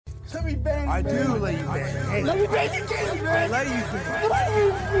Let me bang. I do let you bang. Hey, let me bang you, Katie, man. I let you bang. I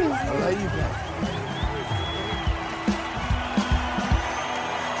let you bang.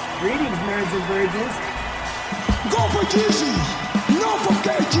 Greetings, marrieds and virgins. Go for Jesus. No for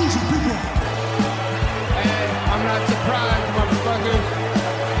KGZ, people. Hey, I'm not surprised, motherfuckers.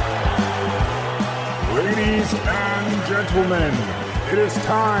 Ladies and gentlemen, it is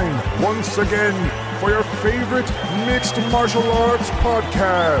time once again for your favorite mixed martial arts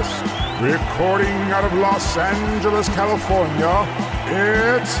podcast. Recording out of Los Angeles, California,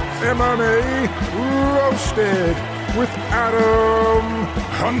 it's MMA Roasted with Adam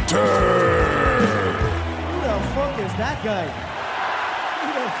Hunter. Who the fuck is that guy? Who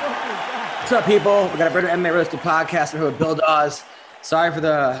the fuck is that? What's up, people? We got a brand new MMA Roasted podcast. I'm here with Bill Dawes. Sorry for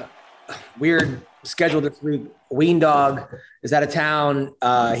the weird schedule this week. Ween Dog is out of town.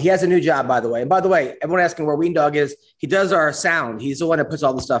 He has a new job, by the way. And by the way, everyone asking where Ween Dog is, he does our sound. He's the one that puts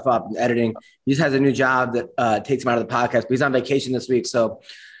all the stuff up and editing. He just has a new job that takes him out of the podcast, but he's on vacation this week. So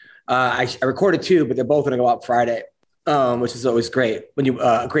I recorded two, but they're both going to go up Friday, which is always great. When you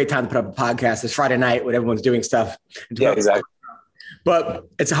a great time to put up a podcast is Friday night when everyone's doing stuff. Yeah, exactly. But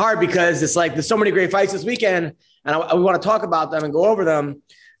it's hard because it's like there's so many great fights this weekend, and we want to talk about them and go over them.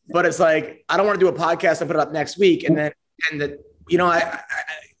 But it's like, I don't want to do a podcast and put it up next week. And then,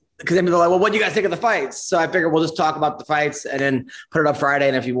 because then people are like, well, what do you guys think of the fights? So I figured we'll just talk about the fights and then put it up Friday.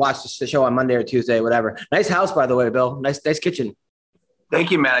 And if you watch the show on Monday or Tuesday, whatever. Nice house, by the way, Bill. Nice kitchen. Thank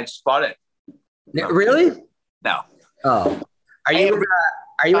you, man. I just bought it. Really? No. Oh, are you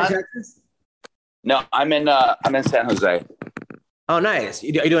in Texas? No, I'm in San Jose. Oh, nice.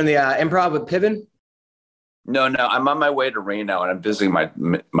 You doing the improv with Piven? No, I'm on my way to Reno and I'm visiting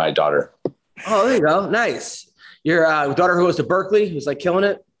my daughter. Oh, there you go. Nice. Your daughter who goes to Berkeley, who's like killing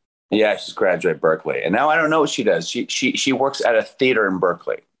it? Yeah, she's graduated Berkeley. And now I don't know what she does. She works at a theater in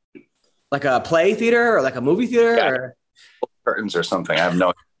Berkeley. Like a play theater or like a movie theater? Yeah. Or? Curtains or something. I have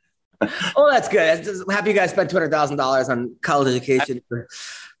no idea. Oh, that's good. I'm happy you guys spent $200,000 on college education for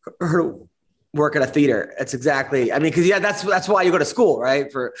her to work at a theater. That's exactly. I mean, because that's why you go to school,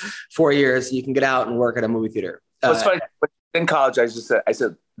 right? For 4 years, so you can get out and work at a movie theater. It's funny. In college, I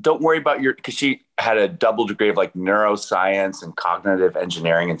said, don't worry about because she had a double degree of like neuroscience and cognitive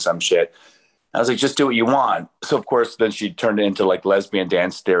engineering and some shit. I was like, just do what you want. So of course, then she turned it into like lesbian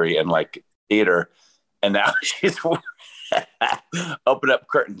dance theory and like theater, and now she's open up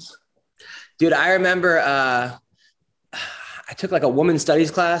curtains. Dude, I remember I took like a women's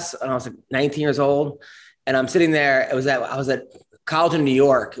studies class when I was like 19 years old, and I'm sitting there. I was at college in New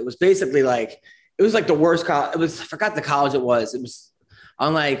York. It was basically like the worst college. I forgot the college it was. It was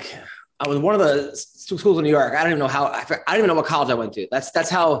on like I was one of the schools in New York. I don't even know I don't even know what college I went to. That's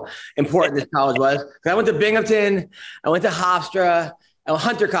how important this college was. Because I went to Binghamton, I went to Hofstra.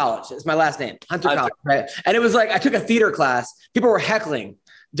 Hunter College is my last name. Hunter College, right? And it was like I took a theater class. People were heckling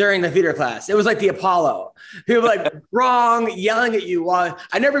during the theater class. It was like the Apollo. People were like wrong, yelling at you. I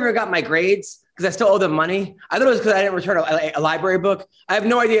never even got my grades because I still owe them money. I thought it was because I didn't return a library book. I have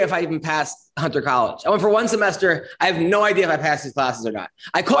no idea if I even passed Hunter College. I went for one semester. I have no idea if I passed these classes or not.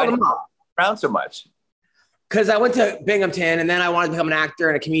 I called them up. Around so much? Because I went to Binghamton and then I wanted to become an actor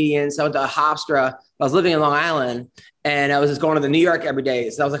and a comedian. So I went to Hofstra. I was living in Long Island and I was just going to New York every day.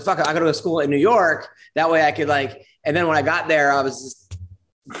 So I was like, fuck it, I got to go to school in New York. That way I could and then when I got there, I was just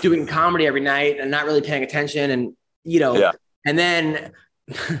doing comedy every night and not really paying attention. And, and then,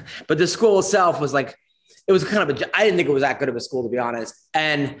 but the school itself was like, it was kind of I didn't think it was that good of a school, to be honest.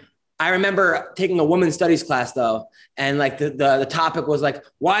 And I remember taking a women's studies class though. And like the topic was like,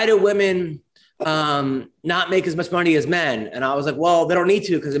 why do women not make as much money as men? And I was like, well, they don't need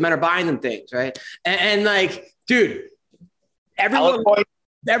to because the men are buying them things. Right. And like, dude, everyone,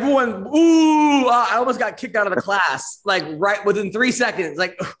 I almost got kicked out of the class, like right within 3 seconds,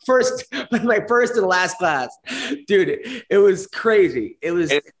 like first and last class, dude, it was crazy.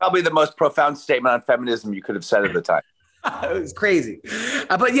 It's probably the most profound statement on feminism you could have said at the time. It was crazy.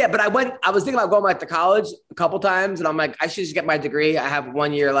 But I was thinking about going back to college a couple times and I'm like, I should just get my degree. I have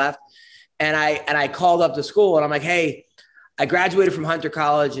 1 year left. And I called up to school and I'm like, hey, I graduated from Hunter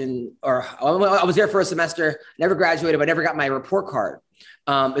College I was there for a semester, never graduated, but I never got my report card.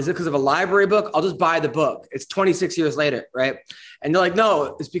 Is it because of a library book? I'll just buy the book. It's 26 years later, right? And they're like,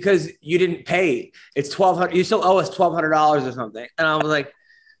 no, it's because you didn't pay. It's $1,200. You still owe us $1,200 or something. And I was like,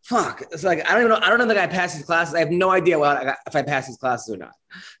 fuck. It's like, I don't even know. I don't know that I passed these classes. I have no idea if I passed these classes or not.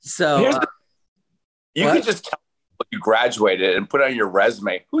 So you could just tell people you graduated and put it on your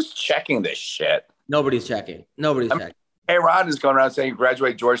resume. Who's checking this shit? Nobody's checking. Checking. Hey, Ron is going around saying you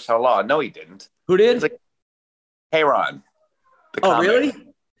graduated Georgetown Law. No, he didn't. Who did? It's like, hey, Ron. Oh, really?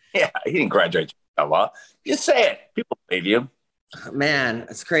 Yeah, he didn't graduate law. Just say it. People believe you. Man,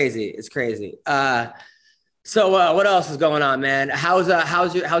 it's crazy. It's crazy. So what else is going on, man?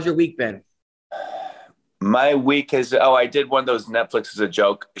 How's your week been? My week is I did one of those Netflix is a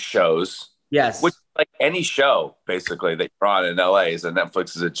joke shows. Yes. Which like any show basically that you're on in LA is a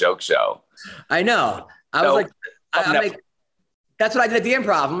Netflix is a joke show. I know. I was like, I'm like, that's what I did at the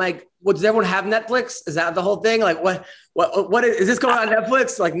Improv. I'm like, well, does everyone have Netflix? Is that the whole thing? Like, what is this going on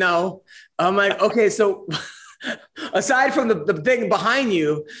Netflix? Like, no. I'm like, okay, so aside from the thing behind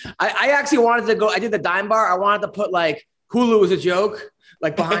you, I actually wanted to go. I did the Dime Bar. I wanted to put like Hulu as a joke,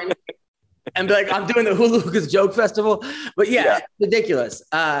 like behind me. And be like, I'm doing the Hulu Joke Festival. But yeah, it's ridiculous.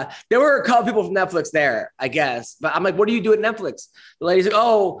 There were a couple people from Netflix there, I guess. But I'm like, what do you do at Netflix? The lady's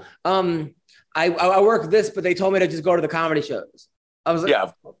like, I work this, but they told me to just go to the comedy shows. I was like,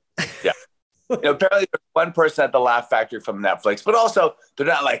 yeah. Apparently there's one person at the Laugh Factory from Netflix, but also they're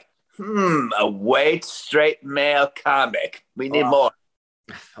not like, a white, straight male comic. We need more.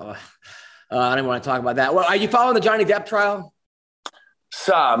 I don't want to talk about that. Well, are you following the Johnny Depp trial?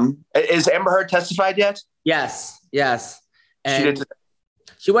 Some. Is Amber Heard testified yet? Yes. And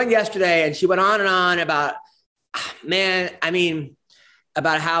she went yesterday and she went on and on about,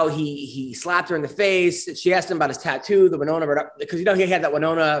 about how he slapped her in the face. She asked him about his tattoo, the Winona, because he had that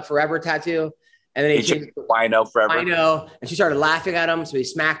Winona Forever tattoo. And then he changed it to Wino Forever. Wino, and she started laughing at him. So he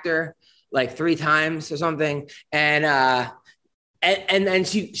smacked her like 3 times or something. And then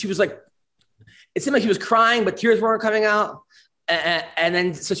she was like, it seemed like she was crying, but tears weren't coming out. And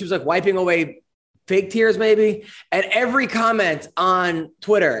then, so she was like wiping away fake tears maybe. And every comment on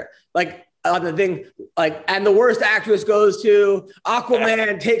Twitter, like on the thing, like, and the worst actress goes to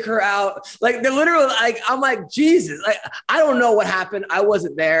Aquaman, take her out. Like they're literally like, I'm like, Jesus, like, I don't know what happened. I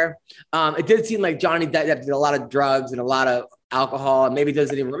wasn't there. It did seem like Johnny Depp did a lot of drugs and a lot of alcohol, and maybe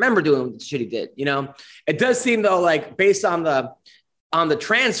doesn't even remember doing the shit he did. It does seem though, like based on the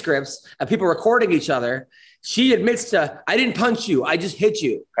transcripts of people recording each other, she admits to, I didn't punch you. I just hit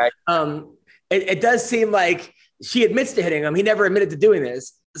you. Right. It does seem like she admits to hitting him. He never admitted to doing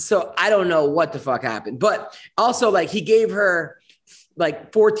this. So I don't know what the fuck happened. But also like he gave her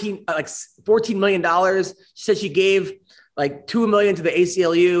like $14 million. She said she gave like $2 million to the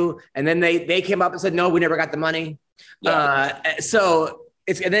ACLU. And then they came up and said, no, we never got the money. Yeah.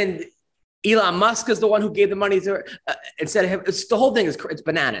 And then Elon Musk is the one who gave the money to her instead of him. The whole thing it's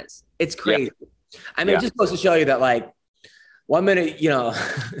bananas. It's crazy. Yeah. It just goes to show you that, like, 1 minute, you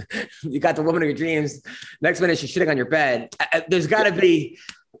got the woman of your dreams. Next minute, she's shitting on your bed. There's got to be,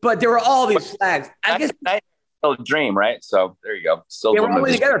 but there were all these flags. I guess still a dream, right? So there you go. Still, they were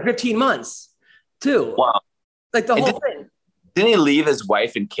only together 15 months, too. Wow, like the whole thing. Didn't he leave his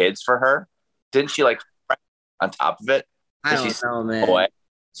wife and kids for her? Didn't she like on top of it? I don't know, man. Boy?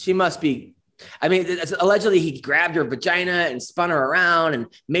 She must be. Allegedly he grabbed her vagina and spun her around and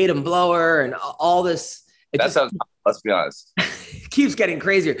made him blow her and all this. Let's be honest. Keeps getting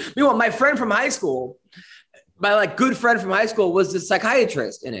crazier. Meanwhile, my friend from high school, good friend from high school was the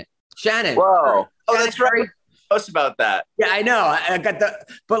psychiatrist in it. Shannon. Whoa. Oh, that's right. Post about that. Yeah, I know. I got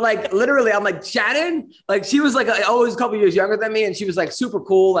but like literally I'm like, Shannon, like she was like always a couple years younger than me. And she was like super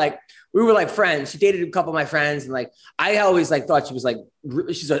cool. Like we were like friends. She dated a couple of my friends. And like, I always like thought she was like,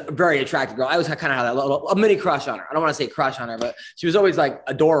 she's a very attractive girl. I always kind of had a mini crush on her. I don't want to say crush on her, but she was always like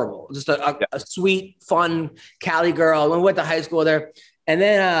adorable. Just a sweet, fun Cali girl. When we went to high school there. And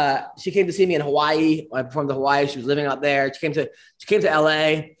then she came to see me in Hawaii. When I performed in Hawaii. She was living out there. She came to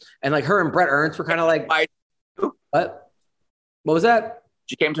LA, and like her and Brett Ernst were kind of like, what was that?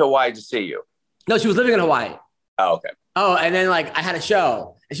 She came to Hawaii to see you. No, she was living in Hawaii. Oh, okay. Oh, and then like I had a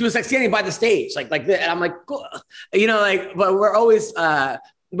show and she was like standing by the stage, like this. And I'm like, cool. But we're always,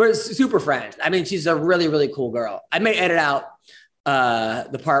 we're super friends. She's a really, really cool girl. I may edit out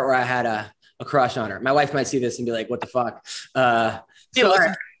the part where I had a crush on her. My wife might see this and be like, what the fuck?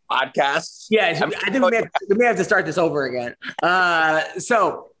 Podcasts. Yeah. I think we may have to start this over again.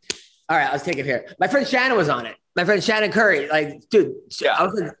 All right, let's take it here. My friend Shannon was on it. My friend Shannon Curry, like, dude, I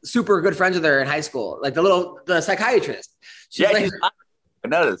was like, super good friends with her in high school. Like the psychiatrist. She's I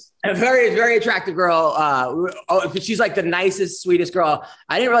noticed. A very, very attractive girl. She's like the nicest, sweetest girl.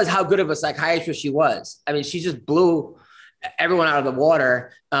 I didn't realize how good of a psychiatrist she was. She just blew everyone out of the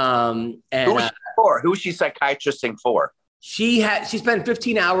water. Who was she for? Who was she psychiatristing for? She spent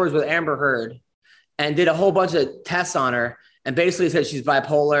 15 hours with Amber Heard and did a whole bunch of tests on her and basically said she's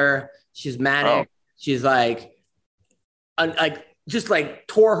bipolar. She's manic. She's just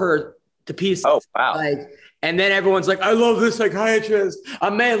tore her to pieces. Oh, wow. Like, and then everyone's like, I love this psychiatrist.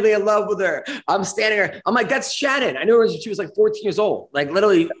 I'm madly in love with her. I'm standing her. I'm like, that's Shannon. I knew her when she was like 14 years old. Like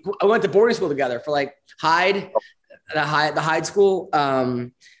literally, I went to boarding school together for like the Hyde school.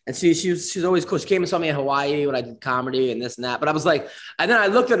 And she's always cool. She came and saw me in Hawaii when I did comedy and this and that. But I was like, and then I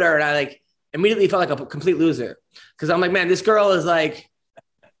looked at her and I like immediately felt like a complete loser. Cause I'm like, man, this girl is like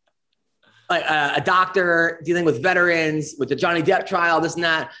a doctor dealing with veterans with the Johnny Depp trial, this and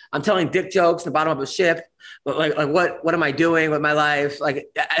that. I'm telling dick jokes in the bottom of a ship. But like what am I doing with my life? Like,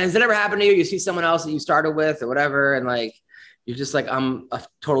 has it ever happened to you? You see someone else that you started with or whatever, and like you're just like, I'm a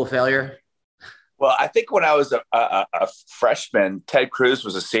total failure. Well, I think when I was a freshman, Ted Cruz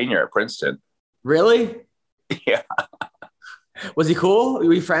was a senior at Princeton. Really? Yeah. Was he cool?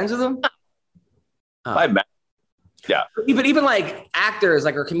 Were you friends with him? I met. Yeah. Even like actors,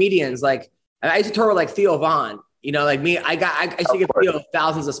 like or comedians, like I used to tour with like Theo Vaughn. You know, like me, I used to give Theo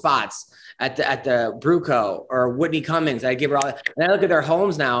thousands of spots at the Bruco or Whitney Cummings. I give her all that. And I look at their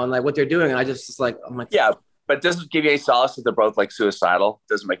homes now and like what they're doing. And I just like, I'm like, yeah, but it doesn't give you any solace that they're both like suicidal.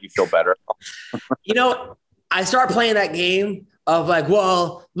 It doesn't make you feel better. You know, I start playing that game of like,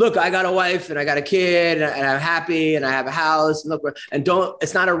 well, look, I got a wife and I got a kid and I'm happy and I have a house and look, and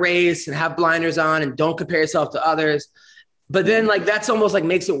it's not a race and have blinders on and don't compare yourself to others. But then like, that's almost like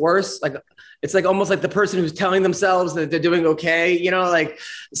makes it worse. Like, it's like almost like the person who's telling themselves that they're doing okay, you know, like,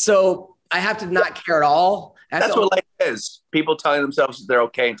 so I have to not care at all. That's what life is. People telling themselves that they're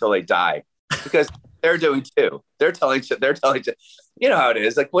okay until they die because they're doing too. They're telling, you know how it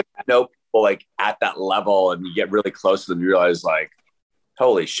is. Like when you know people like at that level and you get really close to them, you realize like,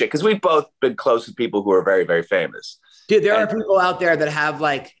 holy shit. Cause we've both been close to people who are very, very famous. Dude, there are people out there that have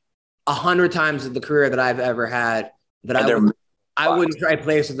like 100 times the career that I've ever had that I wouldn't try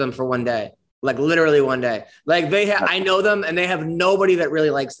place with them for one day. Like literally one day. Like I know them and they have nobody that really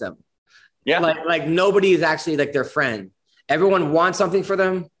likes them. Yeah. Like nobody is actually like their friend. Everyone wants something for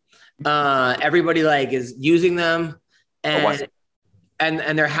them. Everybody like is using them and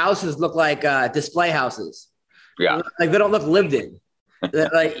their houses look like display houses. Yeah. Like they don't look lived in.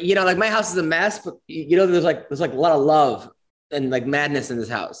 Like, you know, like my house is a mess, but you know, there's like a lot of love and like madness in this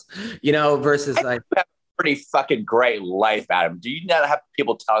house, you know, versus like you have a pretty fucking great life, Adam. Do you not have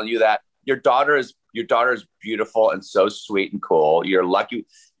people telling you that? Your daughter is beautiful and so sweet and cool. You're lucky.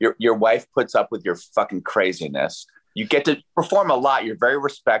 Your wife puts up with your fucking craziness. You get to perform a lot. You're very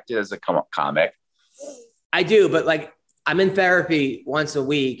respected as a comic. I do, but like I'm in therapy once a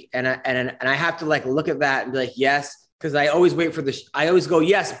week, and I have to like look at that and be like, yes, because I always wait for I always go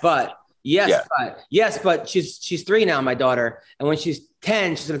yes, but she's 3 now, my daughter, and when she's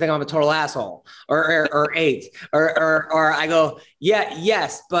 10, she's gonna think I'm a total asshole, or 8, or I go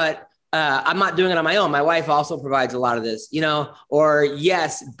yes, but. I'm not doing it on my own. My wife also provides a lot of this, you know, or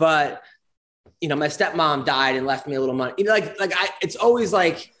yes, but you know, my stepmom died and left me a little money. You know, it's always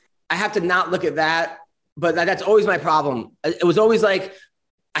like, I have to not look at that, but that's always my problem. It was always like,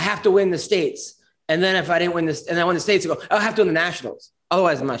 I have to win the States. And then if I didn't win this, and I won the States, I go, I have to win the Nationals.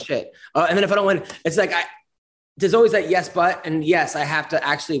 Otherwise I'm not shit. And then if I don't win, it's like, there's always that yes, but, and yes, I have to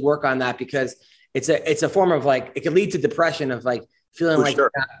actually work on that because it's a form of like, it could lead to depression of like, feeling like you're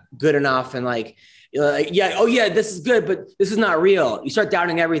not good enough and like, yeah, oh yeah, this is good, but this is not real. You start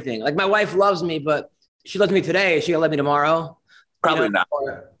doubting everything. Like my wife loves me, but she loves me today. Is she gonna love me tomorrow? Probably not.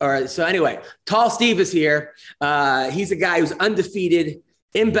 Or so anyway, Tall Steve is here. He's a guy who's undefeated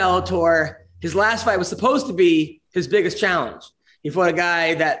in Bellator. His last fight was supposed to be his biggest challenge. He fought a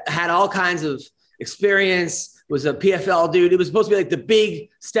guy that had all kinds of experience, was a PFL dude. It was supposed to be like the big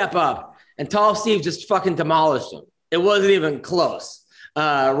step up. And Tall Steve just fucking demolished him. It wasn't even close.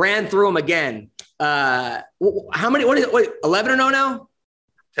 Ran through him again. How many? What is it? 11-0 now?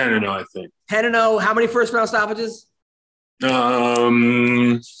 10-0, I think. 10-0. How many first round stoppages? I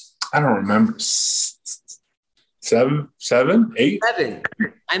don't remember. 7, 8. 7.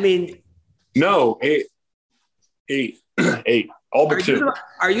 I mean, no, 8. 8. All but 2.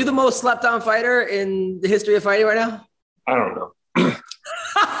 Are you the most slept on fighter in the history of fighting right now? I don't know.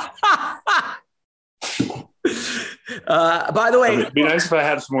 By the way, it'd be nice if I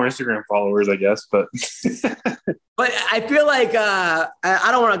had some more Instagram followers, I guess, but I feel like I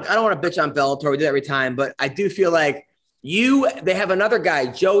don't want to bitch on Bellator. We do that every time, but I do feel like they have another guy,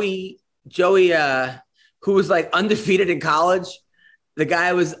 Joey, who was like undefeated in college. The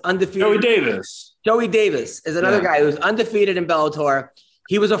guy was undefeated. Joey Davis is another guy who was undefeated in Bellator.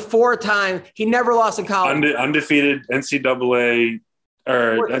 He was a 4-time. He never lost in college. Undefeated NCAA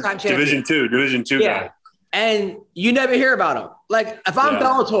or Division two guy. And you never hear about him. Like if I'm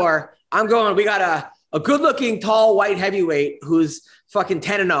Bellator, I'm going, we got a good-looking, tall, white heavyweight who's fucking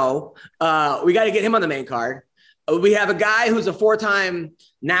 10-0. We got to get him on the main card. We have a guy who's a 4-time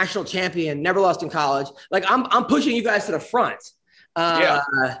national champion, never lost in college. Like I'm pushing you guys to the front.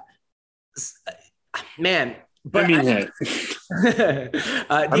 Man. But I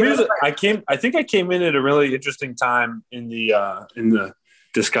think I came in at a really interesting time in the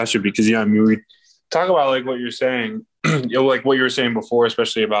discussion because we talk about like what you're saying, like what you were saying before,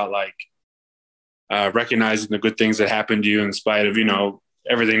 especially about like recognizing the good things that happened to you in spite of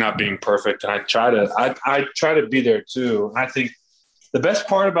everything not being perfect. And I try to be there too. And I think the best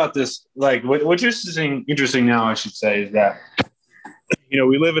part about this, like what's interesting now, I should say, is that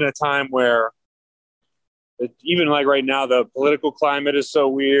we live in a time where even like right now, the political climate is so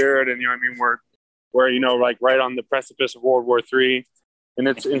weird, and we're like right on the precipice of World War III, and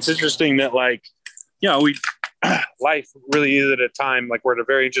it's interesting that like life really is at a time like we're at a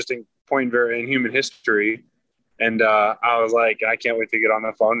very interesting point in human history, and I was like, I can't wait to get on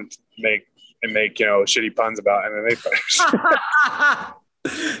the phone and make shitty puns about MMA fighters,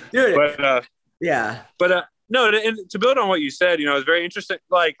 dude. But no, and to build on what you said, it's very interesting.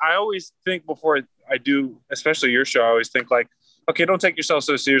 Like I always think before I do, especially your show, I always think like, okay, don't take yourself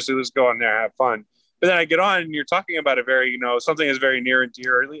so seriously. Let's go on there, have fun. But then I get on and you're talking about a very, something is very near and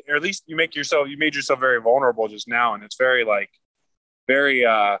dear, or at least you made yourself very vulnerable just now. And it's very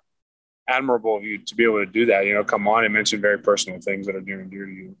admirable of you to be able to do that, come on and mention very personal things that are near and dear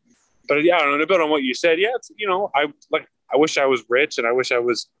to you. But yeah, I don't know, to build on what you said. Yeah. It's, I wish I was rich, and I wish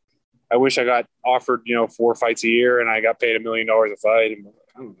I got offered, 4 fights a year and I got paid $1 million a fight. And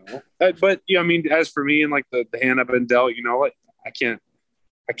I don't know. But as for me and like the hand I've been dealt, I can't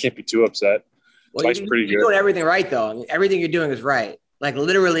be too upset. Well, you're doing everything right though. I mean, everything you're doing is right. Like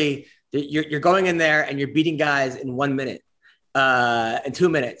literally you're going in there and you're beating guys in 1 minute, in 2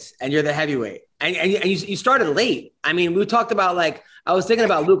 minutes, and you're the heavyweight. And you started late. I mean, we talked about like, I was thinking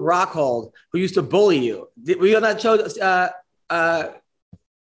about Luke Rockhold, who used to bully you. Were you on that show,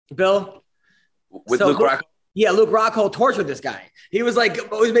 Bill? With Luke Rockhold? Yeah, Luke Rockhold tortured this guy. He was like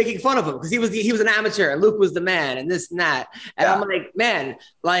always making fun of him because he was an amateur and Luke was the man and this and that. And I'm like, man,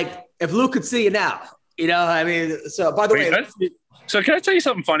 like if Luke could see you now, I mean, so by the way. So can I tell you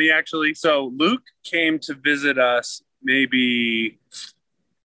something funny actually? So Luke came to visit us maybe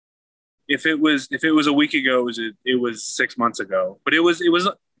if it was a week ago, it was 6 months ago, but it was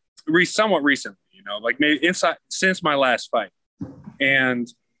somewhat recently, like maybe since my last fight. And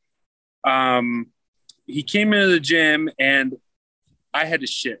he came into the gym and I had to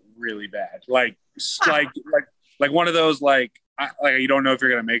shit really bad. Like one of those, like you don't know if you're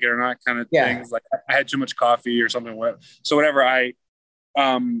going to make it or not kind of things. Like I had too much coffee or something. So whatever, I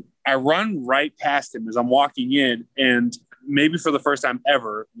run right past him as I'm walking in, and maybe for the first time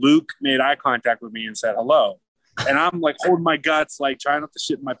ever, Luke made eye contact with me and said hello. And I'm like holding my guts, like trying not to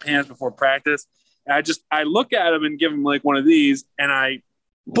shit in my pants before practice. And I look at him and give him like one of these, and I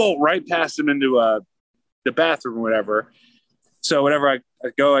bolt right past him into the bathroom or whatever. So whenever I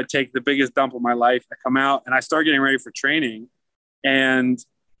go, I take the biggest dump of my life. I come out and I start getting ready for training. And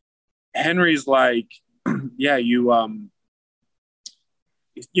Henry's like, yeah,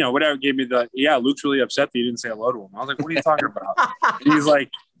 whatever, gave me Luke's really upset that you didn't say hello to him. I was like, what are you talking about? And he's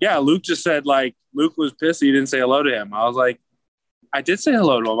like, yeah, Luke just said like, Luke was pissed that you didn't say hello to him. I was like, I did say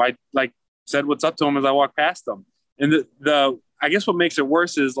hello to him. I like said what's up to him as I walked past him. And I guess what makes it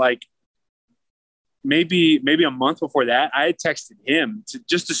worse is like, maybe a month before that, I had texted him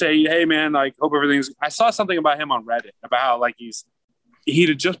just to say, hey man, like hope I saw something about him on Reddit about how like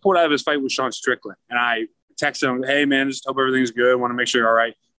he'd just pulled out of his fight with Sean Strickland. And I texted him, hey man, just hope everything's good. Want to make sure you're all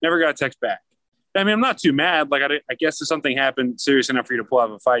right. Never got a text back. I mean, I'm not too mad. Like I guess if something happened serious enough for you to pull out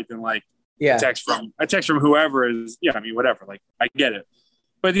of a fight, then like a text from whoever is, I mean, whatever. Like I get it.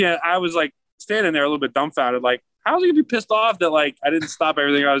 But yeah, I was like standing there a little bit dumbfounded, like, how was he gonna be pissed off that like I didn't stop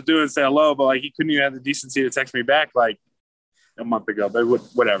everything I was doing and say hello, but like he couldn't even have the decency to text me back like a month ago? But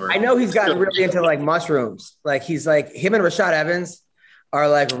whatever. I know he's gotten really into like mushrooms. Like he's like him and Rashad Evans are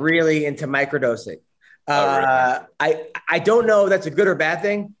like really into microdosing. Really? I don't know if that's a good or bad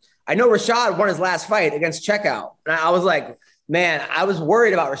thing. I know Rashad won his last fight against Checkout, and I was like, man, I was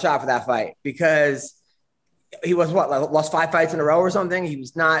worried about Rashad for that fight because he was lost 5 fights in a row or something. He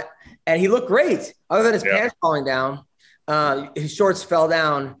was not, and he looked great other than his pants falling down. His shorts fell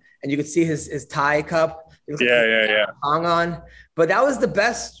down and you could see his tie cup. Hung on, but that was the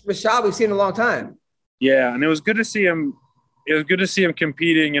best Rashad we've seen in a long time. Yeah. And it was good to see him. It was good to see him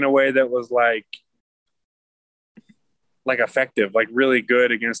competing in a way that was like effective, like really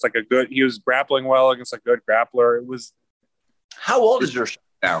good against like he was grappling well against a good grappler. It was. How old is Rashad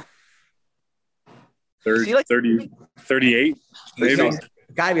now? he like 30, 38, maybe.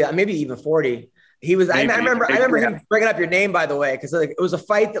 Gotta be maybe even 40. He was. I remember him bringing up your name, by the way, because like it was a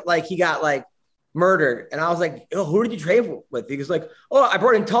fight that like he got like murdered, and I was like, "Oh, who did you trade with?" He was like, "Oh, I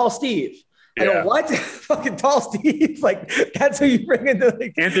brought in Tall Steve." I go, "What? Fucking Tall Steve? Like that's who you bring into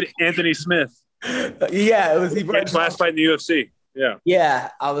like Anthony Smith." Yeah, it was. He brought his last fight in the UFC. Yeah. Yeah,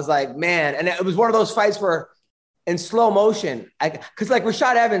 I was like, man, and it was one of those fights where in slow motion, because like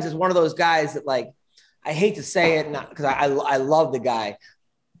Rashad Evans is one of those guys that like I hate to say it, because I love the guy,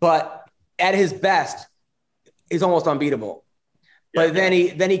 but at his best, is almost unbeatable. But then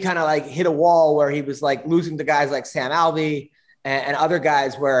he kind of like hit a wall where he was like losing to guys like Sam Alvey and other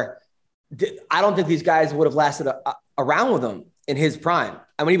guys where I don't think these guys would have lasted around with him in his prime.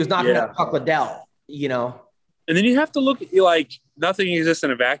 I mean, he was knocking out Chuck Liddell, you know. And then you have to look at like nothing exists in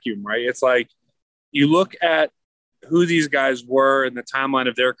a vacuum, right? It's like you look at who these guys were in the timeline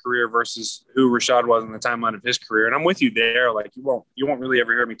of their career versus who Rashad was in the timeline of his career. And I'm with you there. Like you won't really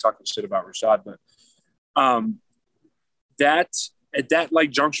ever hear me talking shit about Rashad, but at that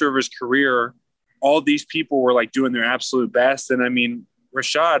like juncture of his career, all these people were like doing their absolute best. And I mean,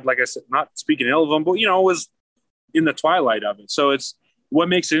 Rashad, like I said, not speaking ill of him, but was in the twilight of it. So it's what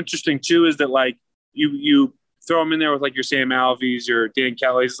makes it interesting too, is that like you throw him in there with like your Sam Alvey's, your Dan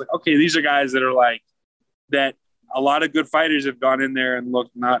Kelly's. It's like, okay, these are guys that are like that. A lot of good fighters have gone in there and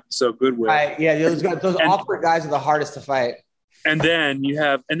looked not so good with. Right. Yeah, those awkward guys are the hardest to fight. And then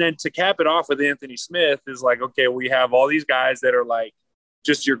to cap it off with Anthony Smith is like, okay, we have all these guys that are like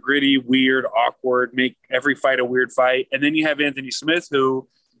just your gritty, weird, awkward, make every fight a weird fight. And then you have Anthony Smith, who,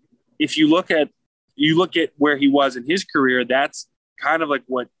 if you look at where he was in his career, that's kind of like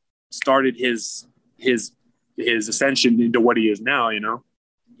what started his ascension into what he is now, you know?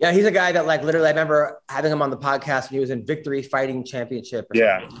 Yeah, he's a guy that like literally I remember having him on the podcast when he was in Victory Fighting Championship.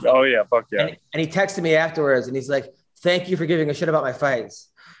 Yeah. Oh yeah. Fuck yeah. And he texted me afterwards and he's like, "Thank you for giving a shit about my fights."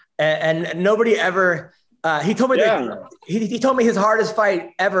 And nobody ever. He told me that he told me his hardest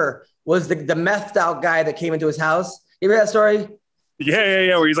fight ever was the methed out guy that came into his house. You hear that story?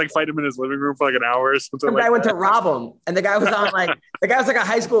 Yeah. Where he's like fighting him in his living room for like an hour or something. Some guy went to rob him, and the guy was on like the guy was like a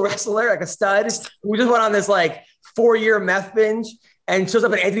high school wrestler, like a stud. We just went on this like 4-year meth binge. And shows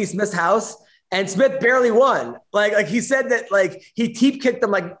up at Anthony Smith's house, and Smith barely won. Like he said that like he teep kicked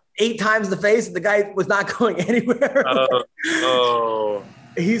him like 8 times in the face, and the guy was not going anywhere.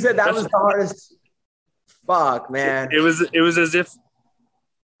 He said that was the hardest. Fuck, man. It was as if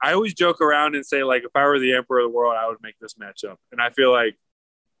I always joke around and say like, if I were the emperor of the world, I would make this matchup, and I feel like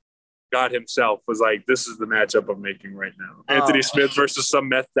God himself was like, this is the matchup I'm making right now. Anthony Smith versus some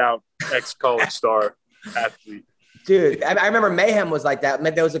methed out ex-college star athlete. Dude, I remember Mayhem was like that.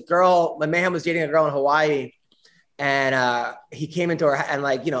 There was a girl, when Mayhem was dating a girl in Hawaii, and he came into her, and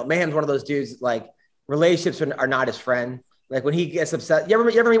like, you know, Mayhem's one of those dudes, like, relationships are not his friend. Like, when he gets upset, you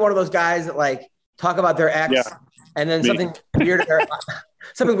ever meet one of those guys that, like, talk about their ex, and then something weird in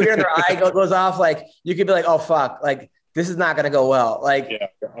their eye goes off, like, you could be like, oh, fuck, like, this is not going to go well. Like, you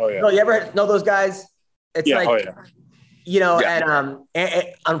ever know those guys? It's you know, and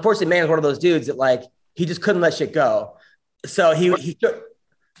unfortunately, Mayhem's one of those dudes that, like, he just couldn't let shit go. So he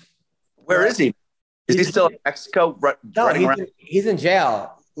where is he? Is he still in Mexico? He's in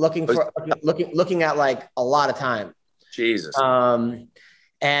jail looking at like a lot of time. Jesus. But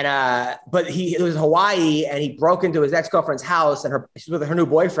it was Hawaii, and he broke into his ex-girlfriend's house, and she was with her new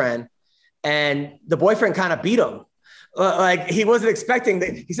boyfriend, and the boyfriend kind of beat him. Like he wasn't expecting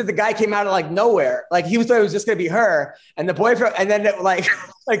that. He said the guy came out of like nowhere. Like he thought it was just going to be her, and the boyfriend. And then like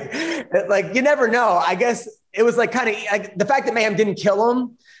you never know. I guess it was like kind of like the fact that Mayhem didn't kill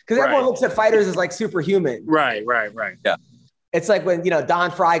him, because everyone looks at fighters as like superhuman. Right. Yeah. It's like when, you know,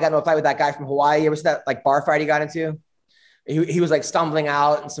 Don Fry got into a fight with that guy from Hawaii. You ever see that like bar fight he got into? He was like stumbling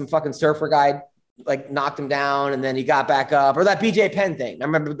out, and some fucking surfer guy like knocked him down, and then he got back up. Or that BJ Penn thing.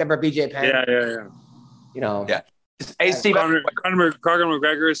 Remember BJ Penn? Yeah. You know. Yeah. Hey, Steve. Conor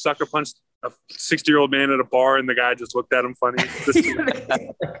McGregor sucker punched a 60-year-old man at a bar, and the guy just looked at him funny.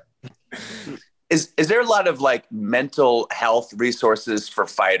 Is there a lot of like mental health resources for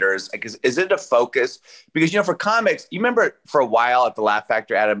fighters? Like, is it a focus? Because, you know, for comics, you remember for a while at the Laugh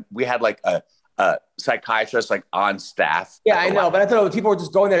Factory, Adam, we had like a psychiatrist like on staff. Yeah, I know, but I thought people were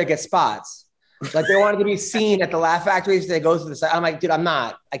just going there to get spots. Like they wanted to be seen at the Laugh Factory, so they go to the side. I'm like, dude, I'm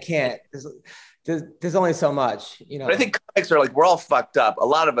not. I can't. There's only so much, you know. But I think comics are like, we're all fucked up. A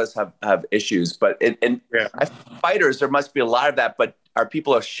lot of us have issues, but I think fighters, there must be a lot of that. But are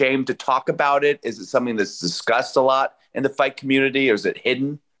people ashamed to talk about it? Is it something that's discussed a lot in the fight community, or is it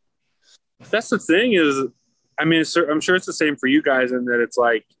hidden? That's the thing is, I mean, I'm sure it's the same for you guys in that it's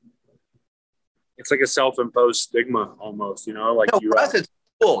like it's like a self-imposed stigma almost, you know, like No, for us, it's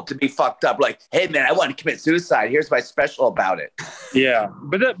cool to be fucked up. Like, hey man, I want to commit suicide. Here's my special about it. Yeah.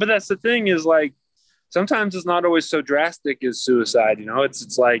 But that's the thing is like, sometimes it's not always so drastic as suicide, you know,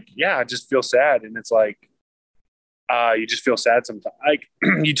 it's like, yeah, I just feel sad. And it's like, you just feel sad sometimes. Like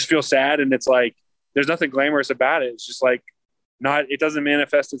you just feel sad. And it's like, there's nothing glamorous about it. It's just like, it doesn't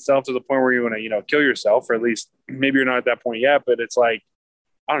manifest itself to the point where you want to, you know, kill yourself, or at least maybe you're not at that point yet, but it's like,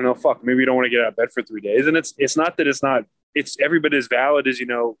 I don't know, fuck, maybe you don't want to get out of bed for 3 days. And it's not that it's every bit as valid as, you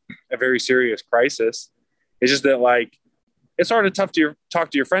know, a very serious crisis. It's just that like, it's sort of tough to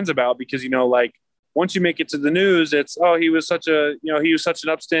talk to your friends about because, you know, like once you make it to the news, it's, oh, he was such an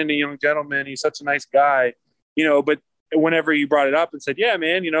upstanding young gentleman. He's such a nice guy, you know, but whenever you brought it up and said, yeah,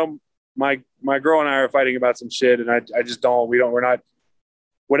 man, you know, my girl and I are fighting about some shit and I just we're not,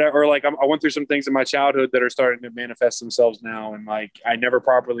 whatever. Like I went through some things in my childhood that are starting to manifest themselves now. And like, I never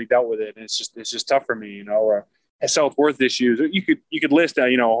properly dealt with it. And it's just tough for me, you know, or self-worth issues. You could list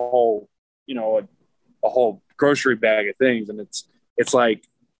out, you know, a whole grocery bag of things. And it's like,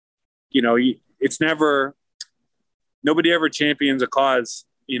 you know, nobody ever champions a cause,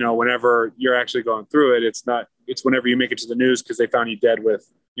 you know, whenever you're actually going through it. It's whenever you make it to the news because they found you dead with,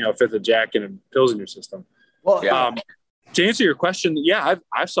 you know, a fifth of Jack and pills in your system. Well, to answer your question, yeah,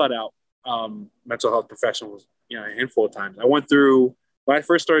 I've sought out mental health professionals, you know, a handful of times. I went through when I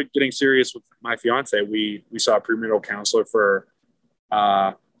first started getting serious with my fiance. We saw a premarital counselor for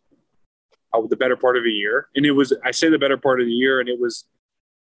the better part of a year, and I say the better part of the year, and it was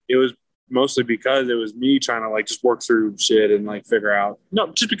mostly because it was me trying to like just work through shit and like figure out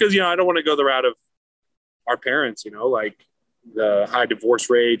just because, you know, I don't want to go the route of our parents, you know, like the high divorce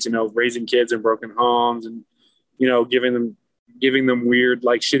rates, you know, raising kids in broken homes and, you know, giving them weird,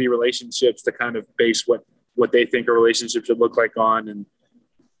 like shitty relationships to kind of base what they think a relationship should look like on. And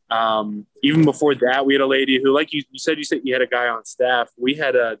even before that, we had a lady who, like you said you had a guy on staff.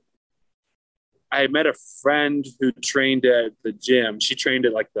 I had met a friend who trained at the gym. She trained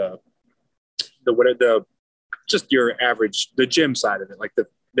at like just your average, the gym side of it, like that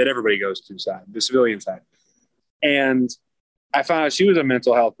everybody goes to side, the civilian side. And I found out she was a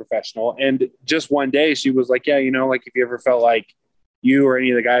mental health professional. And just one day she was like, yeah, you know, like if you ever felt like you or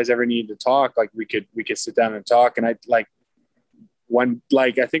any of the guys ever needed to talk, like we could sit down and talk. And I I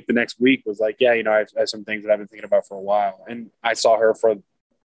think the next week was like, yeah, you know, I have some things that I've been thinking about for a while. And I saw her for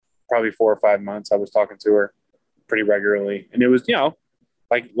probably 4 or 5 months. I was talking to her pretty regularly. And it was, you know,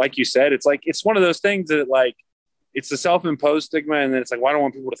 like you said, it's like, it's one of those things that like, it's the self-imposed stigma. And then it's like, well, I don't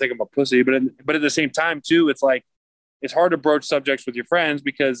want people to think I'm a pussy, but at the same time too, it's like, it's hard to broach subjects with your friends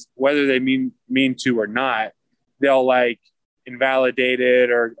because whether they mean to or not, they'll like invalidate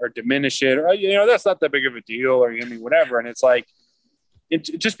it or diminish it, or, you know, that's not that big of a deal, or, I mean, whatever. And it's like,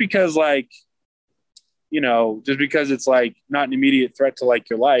 just because it's like not an immediate threat to like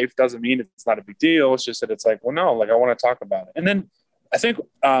your life doesn't mean it's not a big deal. It's just that it's like, well, no, like I want to talk about it. And then I think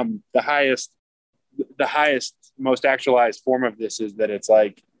the highest, most actualized form of this is that it's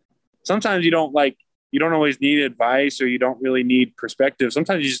like, sometimes you don't always need advice, or you don't really need perspective.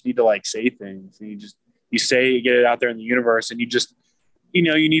 Sometimes you just need to like say things, and you get it out there in the universe, and you just, you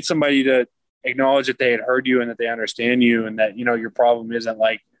know, you need somebody to acknowledge that they had heard you and that they understand you, and that, you know, your problem isn't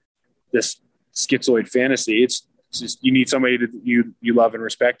like this schizoid fantasy. It's just, you need somebody that you love and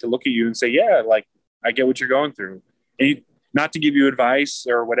respect to look at you and say, yeah, like I get what you're going through, and not to give you advice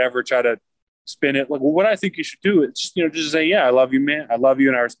or whatever, try to spin it like, well, what I think you should do. It's just, you know, just say, yeah, I love you, man. I love you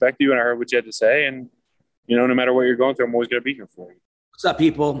and I respect you and I heard what you had to say. And, you know, no matter what you're going through, I'm always going to be here for you. What's up,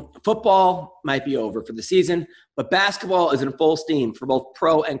 people? Football might be over for the season, but basketball is in full steam for both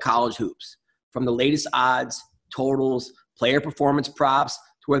pro and college hoops. From the latest odds, totals, player performance props,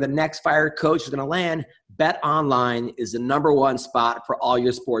 to where the next fired coach is going to land, BetOnline is the #1 spot for all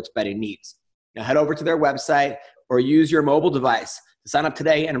your sports betting needs. Now head over to their website or use your mobile device to sign up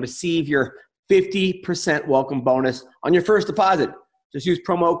today and receive your 50% welcome bonus on your first deposit. Just use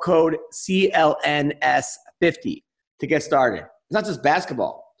promo code CLNS50 to get started. It's not just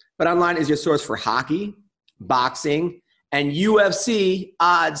basketball. BetOnline is your source for hockey, boxing, and UFC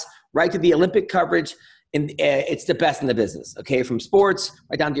odds, right to the Olympic coverage. And it's the best in the business, okay? From sports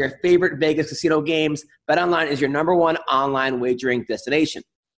right down to your favorite Vegas casino games, BetOnline is your #1 online wagering destination.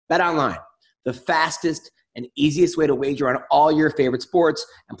 BetOnline, the fastest and easiest way to wager on all your favorite sports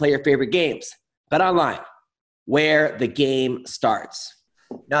and play your favorite games. BetOnline, where the game starts.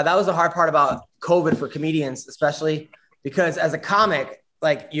 Now, that was the hard part about COVID for comedians, especially because as a comic,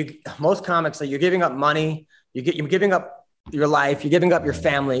 like most comics, like you're giving up money, you're giving up your life, you're giving up your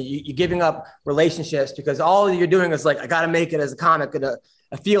family, you're giving up relationships because all you're doing is like, I got to make it as a comic in a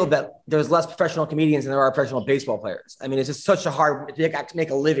field that there's less professional comedians than there are professional baseball players. I mean, it's just such a hard to make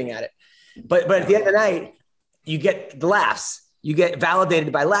a living at it. But at the end of the night, you get the laughs. You get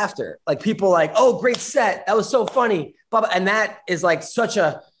validated by laughter. Like people like, oh, great set. That was so funny. And that is like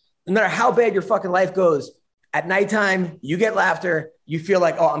no matter how bad your fucking life goes, at nighttime, you get laughter. You feel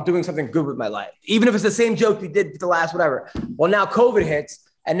like, oh, I'm doing something good with my life. Even if it's the same joke you did the last whatever. Well, now COVID hits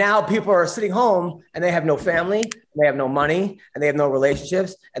and now people are sitting home and they have no family, and they have no money, and they have no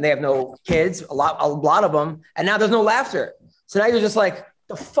relationships, and they have no kids, a lot of them. And now there's no laughter. So now you're just like,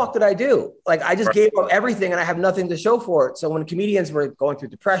 the fuck did I do? Like, I just gave up everything and I have nothing to show for it. So when comedians were going through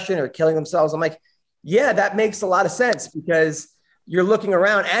depression or killing themselves, I'm like, yeah, that makes a lot of sense because you're looking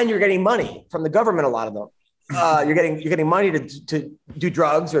around and you're getting money from the government, a lot of them. You're getting money to do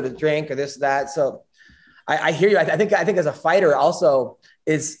drugs or to drink or this, that. So I hear you. I think as a fighter also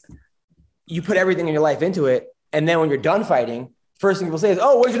is you put everything in your life into it. And then when you're done fighting, first thing people say is,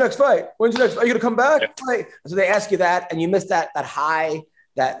 oh, when's your next fight? Are you going to come back? Yeah. So they ask you that and you miss that high,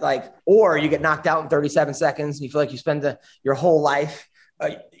 that like, or you get knocked out in 37 seconds and you feel like you spend your whole life,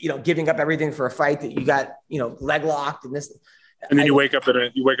 giving up everything for a fight that you got, leg locked and this. And then you wake up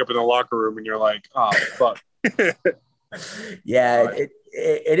in a locker room and you're like, oh, fuck. Yeah,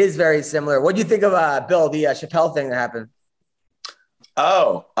 it is very similar. What do you think of Bill, the Chappelle thing that happened?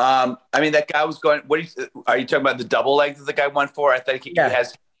 Oh, I mean, that guy was going. Are you talking about the double leg that the guy went for? I think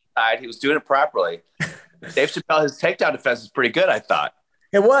he was doing it properly. Dave Chappelle, his takedown defense is pretty good, I thought.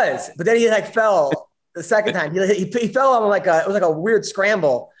 It was, but then he like fell the second time. He fell on it was like a weird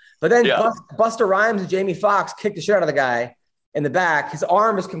scramble. But then Busta Rhymes and Jamie Foxx kicked the shit out of the guy in the back. His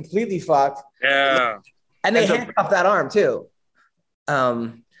arm is completely fucked. Yeah. And they handcuffed that arm too.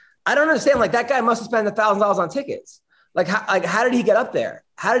 I don't understand. Like that guy must have spent $1,000 on tickets. Like how did he get up there?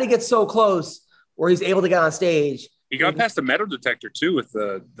 How did he get so close where he's able to get on stage? He got past the metal detector too with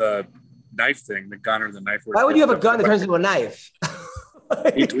the knife thing, the gun or the knife. Why would you have a gun that turns into a knife?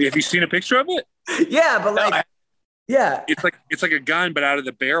 Have you seen a picture of it? Yeah, but like, yeah, it's like a gun, but out of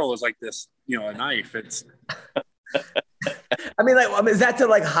the barrel is like this, a knife. It's. I mean, is that to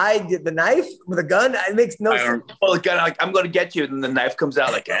like hide the knife with a gun? It makes no sense. Well, the gun, like, I'm going to get you, and the knife comes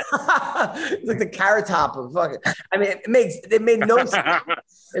out like that. It's like the carrot top of fucking. I mean, it made no sense.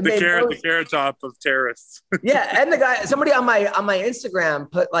 The carrot top of terrorists. Yeah, and the guy, somebody on my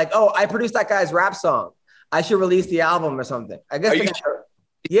Instagram put like, oh, I produced that guy's rap song. I should release the album or something. I guess. Are you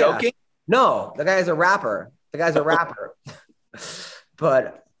joking? No, the guy's a rapper.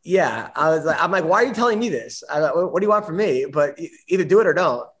 But. Yeah, I'm like, why are you telling me this? What do you want from me? But either do it or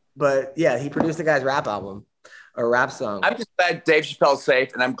don't. But yeah, he produced the guy's rap album or rap song. I'm just glad Dave Chappelle's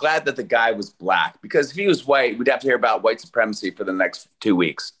safe, and I'm glad that the guy was black because if he was white, we'd have to hear about white supremacy for the next 2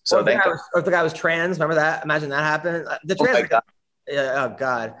 weeks. So or if the guy was trans, remember that? Imagine that happened. The trans. Oh my God. Yeah, oh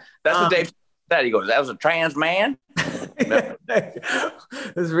God. That's what Dave said. He goes, "That was a trans man."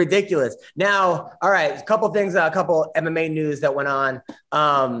 This is ridiculous. Now, all right, a couple MMA news that went on.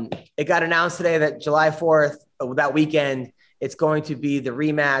 It got announced today that July 4th, that weekend, it's going to be the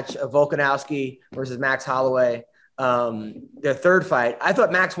rematch of Volkanovski versus Max Holloway. Their third fight. I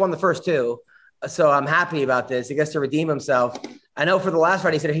thought Max won the first two, so I'm happy about this. He gets to redeem himself. I know for the last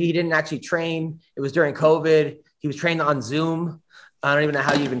fight, he said he didn't actually train. It was during COVID. He was trained on Zoom. I don't even know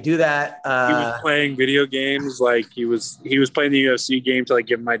how you even do that. He was playing video games, like he was playing the UFC game to like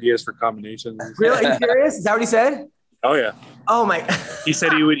give him ideas for combinations. Really? Are you serious? Is that what he said? Oh yeah. Oh my. He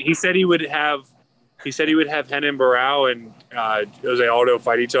said he would have Renan Barão and Jose Aldo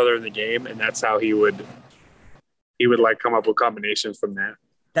fight each other in the game, and that's how he would like come up with combinations from that.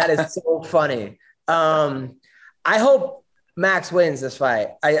 That is so funny. I hope Max wins this fight.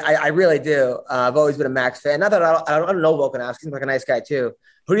 I really do. I've always been a Max fan. Not that I don't know Volkanovski. He's like a nice guy too.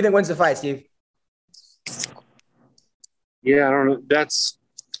 Who do you think wins the fight, Steve? Yeah, I don't know.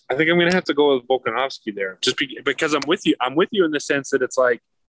 I think I'm going to have to go with Volkanovski there, just because I'm with you. I'm with you in the sense that it's like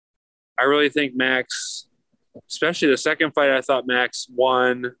I really think Max, especially the second fight, I thought Max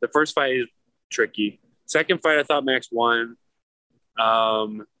won. The first fight is tricky. Second fight, I thought Max won.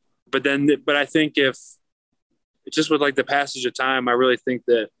 But I think if it's just with like the passage of time, I really think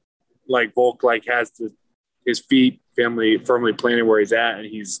that like Volk like has his feet firmly planted where he's at, and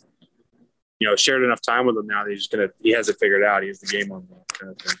he's shared enough time with him now that he has it figured out. He has the game on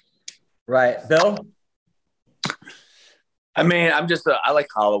kind of thing. Right, Bill. I mean, I like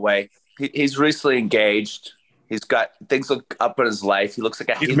Holloway. He's recently engaged. He's got things look up in his life. He looks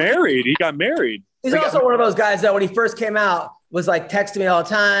like he's married. He got married. He's also one of those guys that when he first came out was like texting me all the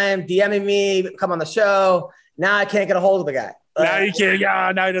time, DMing me, come on the show. Now I can't get a hold of the guy. Now you can't.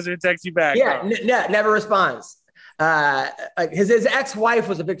 Yeah, now he doesn't even text you back. Yeah, never responds. Like his ex-wife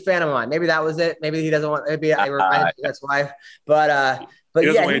was a big fan of mine. Maybe that was it. Maybe he doesn't want. Maybe I reminded his ex-wife. But he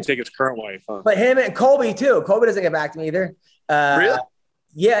doesn't yeah, want to take his current wife. Huh? But him and Colby too. Colby doesn't get back to me either. Really?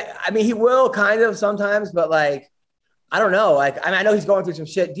 Yeah, I mean he will kind of sometimes, but like I don't know. Like I know he's going through some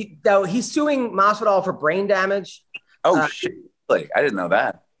shit. Though he's suing Masvidal for brain damage. Oh shit! Like I didn't know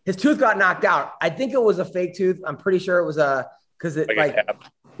that. His tooth got knocked out. I think it was a fake tooth. I'm pretty sure it was because it like a cap.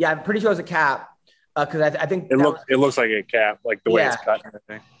 Yeah, I'm pretty sure it was a cap. Because I think it looks like a cap, like the way it's cut and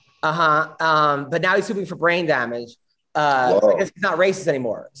everything. But now he's suing for brain damage. So I guess he's not racist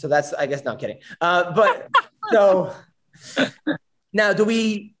anymore. So that's I guess no, I'm kidding. But so now do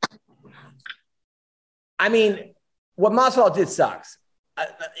we? I mean, what Masvidal did sucks.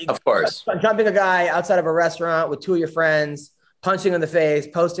 Of course, jumping a guy outside of a restaurant with two of your friends, punching in the face,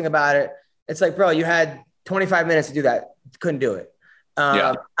 posting about it. It's like, bro, you had 25 minutes to do that. Couldn't do it.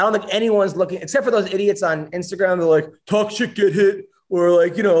 I don't think anyone's looking, except for those idiots on Instagram. They're like, talk shit, get hit. Or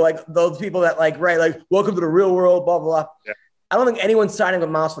like, you know, like those people that like, right, like, welcome to the real world, blah, blah, blah. Yeah. I don't think anyone's signing with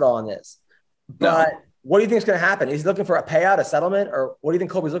Masvidal on this. But what do you think is going to happen? Is he looking for a payout, a settlement? Or what do you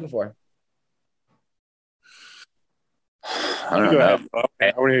think Colby's looking for? I don't know. I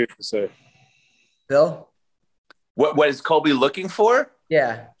want to hear you say. Bill? What is Colby looking for?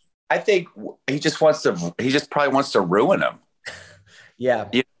 Yeah. I think he just probably wants to ruin him. Yeah.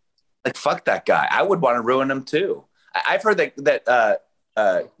 Like, fuck that guy. I would want to ruin him too. I've heard that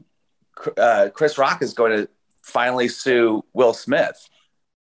Chris Rock is going to finally sue Will Smith.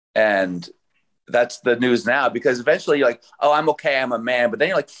 And that's the news now, because eventually you're like, oh, I'm okay, I'm a man. But then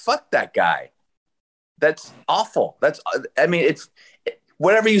you're like, fuck that guy. That's awful. It's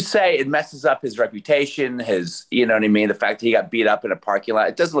whatever you say, it messes up his reputation, you know what I mean? The fact that he got beat up in a parking lot,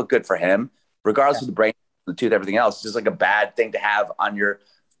 it doesn't look good for him, regardless of the brain, the tooth, everything else. It's just like a bad thing to have on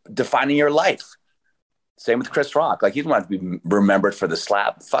defining your life. Same with Chris Rock. Like, he didn't want to be remembered for the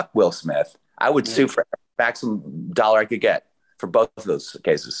slap. Fuck Will Smith. I would sue for every maximum dollar I could get for both of those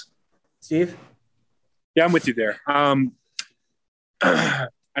cases. Steve? Yeah, I'm with you there.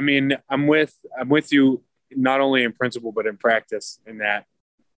 I mean, I'm with you not only in principle but in practice. In that,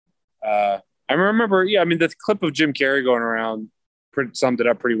 I remember, the clip of Jim Carrey going around summed it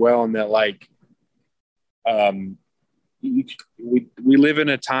up pretty well. In that, like, we live in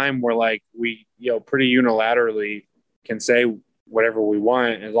a time where, like, we pretty unilaterally can say whatever we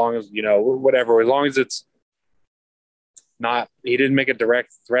want, as long as as long as it's not, he didn't make a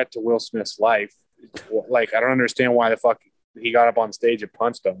direct threat to Will Smith's life. Like, I don't understand why the fuck he got up on stage and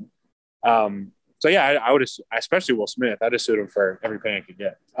punched him. So yeah, I would, especially Will Smith, I'd have sued him for every penny I could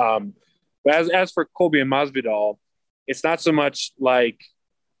get. But as for Colby and Masvidal, it's not so much that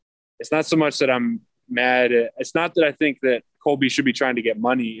I'm mad at, it's not that I think that Colby should be trying to get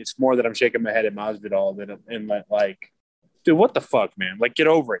money. It's more that I'm shaking my head at Masvidal and like, dude, what the fuck, man? Like, get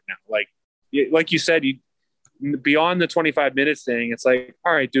over it now. Like you said, beyond the 25 minutes thing, it's like,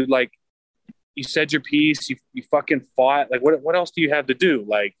 all right, dude, like, you said your piece, you fucking fought. Like, what else do you have to do?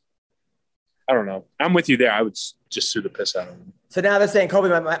 Like, I don't know. I'm with you there. I would just sue the piss out of him. So now they're saying Colby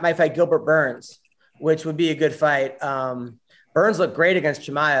might fight Gilbert Burns, which would be a good fight. Burns looked great against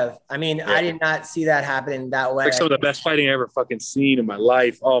Chimaev. I mean, yeah. I did not see that happening that way. Like some of the best fighting I ever fucking seen in my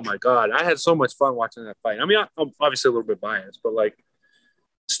life. Oh my God. I had so much fun watching that fight. I mean, I'm obviously a little bit biased, but like,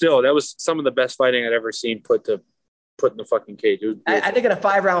 still, that was some of the best fighting I'd ever seen put in the fucking cage. I think in a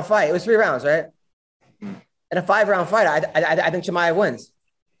 5-round fight, it was 3 rounds, right? In a 5-round fight, I think Chimaev wins.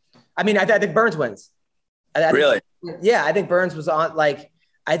 I mean, I think Burns wins. Really? Yeah, I think Burns was on. Like,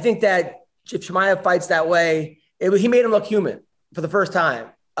 I think that if Chimaev fights that way, he made him look human for the first time.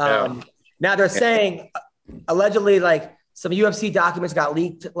 Now they're saying allegedly, like, some UFC documents got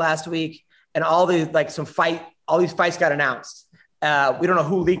leaked last week, and all these fights got announced. We don't know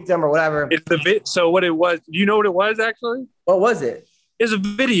who leaked them or whatever. So what it was? Do you know what it was actually? What was it? It's a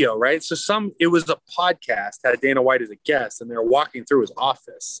video, right? So it was a podcast, had Dana White as a guest, and they're walking through his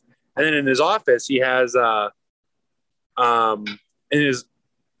office. And then in his office, he has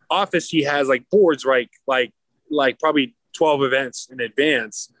like boards, right? Like probably 12 events in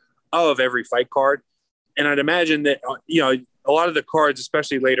advance of every fight card. And I'd imagine that, a lot of the cards,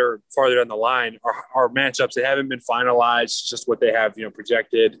 especially farther down the line, are matchups that haven't been finalized, just what they have,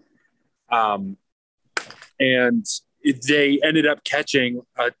 projected. And they ended up catching,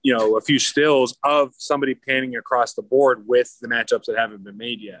 a few stills of somebody panning across the board with the matchups that haven't been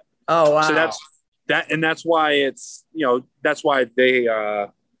made yet. Oh, wow. So that's why it's, that's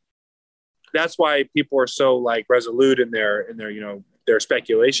why people are so, like, resolute in their their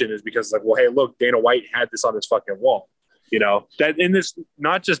speculation is because like, well, hey, look, Dana White had this on his fucking wall. You know, that in this,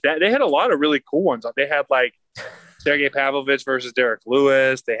 not just that, they had a lot of really cool ones. They had like Sergey Pavlovich versus Derek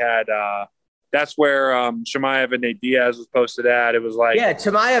Lewis. They had, that's where Chimaev and Nate Diaz was posted at. It was like, yeah,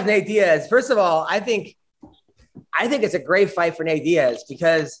 Chimaev, Nate Diaz. First of all, I think it's a great fight for Nate Diaz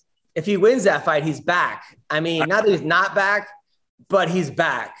because if he wins that fight, he's back. I mean, not that he's not back, but he's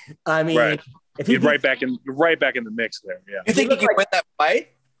back. I mean, right. If he's right back in the mix there. Yeah. You think he can win that fight?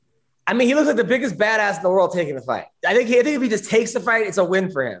 I mean, he looks like the biggest badass in the world taking the fight. I think if he just takes the fight, it's a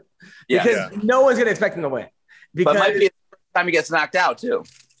win for him because no one's going to expect him to win. Because but it might be the first time he gets knocked out too.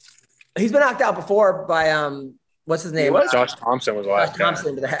 He's been knocked out before by what's his name? Josh Thompson was the last guy.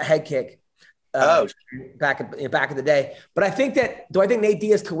 Thompson with a head kick. Back in the day. But I think do I think Nate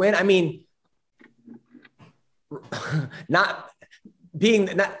Diaz could win? I mean,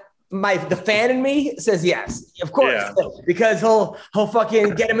 the fan in me says yes, of course, because he'll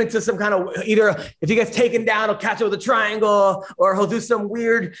fucking get him into some kind of, either if he gets taken down, he'll catch it with a triangle, or he'll do some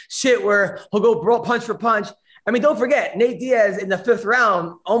weird shit where he'll go punch for punch. I mean, don't forget, Nate Diaz in the 5th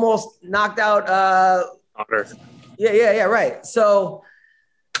round almost knocked out. Otter. Yeah, right. So,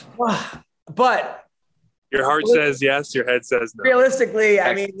 but your heart says yes, your head says no. Realistically,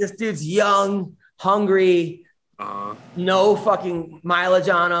 I mean, this dude's young, hungry. No fucking mileage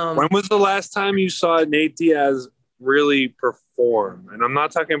on him. When was the last time you saw Nate Diaz really perform? And I'm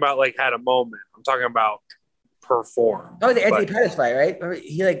not talking about like had a moment. I'm talking about perform. Oh, the Anthony Pettis fight, right?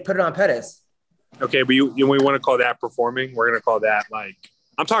 He like put it on Pettis. Okay, but we want to call that performing. We're gonna call that like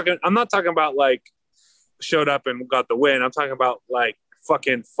I'm not talking about like showed up and got the win. I'm talking about like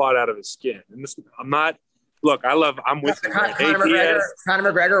fucking fought out of his skin. And this, I'm with you.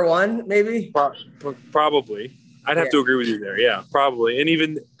 Conor McGregor won, maybe. Probably. I'd have to agree with you there. Yeah,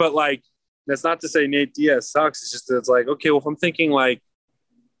 probably. But like, that's not to say Nate Diaz sucks. It's just that it's like, okay, well, if I'm thinking like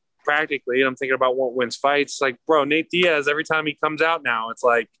practically, and I'm thinking about what wins fights, like, bro, Nate Diaz, every time he comes out now, it's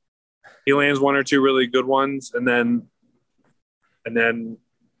like he lands 1 or 2 really good ones, and then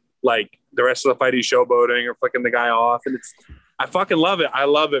like the rest of the fight he's showboating or flicking the guy off, and I fucking love it. I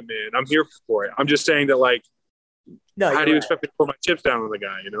love it, man. I'm here for it. I'm just saying that like, how do you expect me to put my chips down on the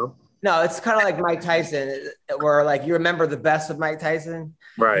guy? You know. No, it's kind of like Mike Tyson, where like you remember the best of Mike Tyson,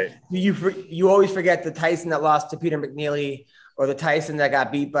 right? You always forget the Tyson that lost to Peter McNeely, or the Tyson that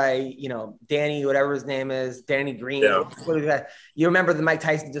got beat by Danny, whatever his name is, Danny Green. Yeah. You remember the Mike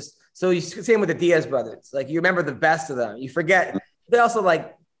Tyson same with the Diaz brothers. Like you remember the best of them. You forget they also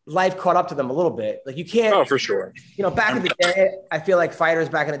like life caught up to them a little bit. Like you can't. Oh, for sure. Back in the day, I feel like fighters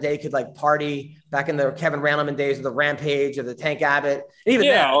back in the day could like party. Back in the Kevin Randleman days of the Rampage or the Tank Abbott, and even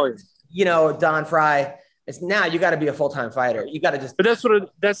Don Fry. It's now you got to be a full-time fighter. You got to just. But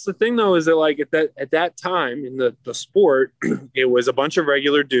that's the thing though, is that like at that time in the sport, it was a bunch of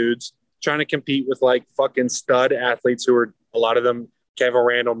regular dudes trying to compete with like fucking stud athletes who were a lot of them Kevin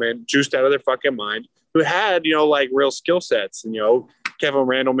Randleman, juiced out of their fucking mind, who had like real skill sets, and Kevin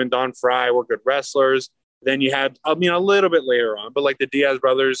Randleman, Don Fry were good wrestlers. Then you had a little bit later on, but like the Diaz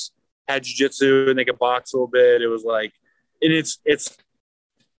brothers had jiu-jitsu and they could box a little bit. It was like, and it's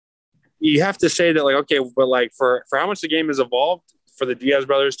you have to say that like, okay, but like for how much the game has evolved, for the Diaz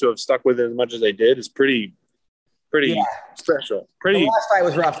brothers to have stuck with it as much as they did is pretty special. The last fight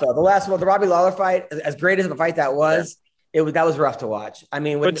was rough though. The Robbie Lawler fight, as great as the fight that was, that was rough to watch. I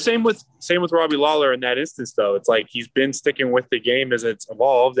mean, but same with Robbie Lawler in that instance though. It's like he's been sticking with the game as it's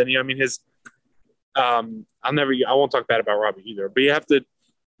evolved, and his I won't talk bad about Robbie either, but you have to.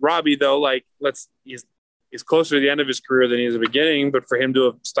 Robbie though, like he's closer to the end of his career than he is at the beginning, but for him to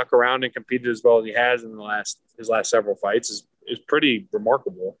have stuck around and competed as well as he has in his last several fights is pretty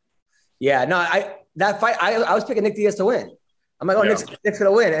remarkable. Yeah, no, that fight I was picking Nick Diaz to win. I'm like, Nick's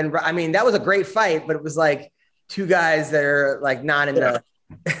gonna win, and I mean that was a great fight, but it was like two guys that are like not in the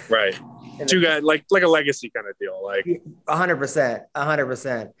right. Two guys like a legacy kind of deal, like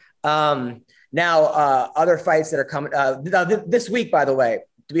 100%. Now other fights that are coming this week, by the way.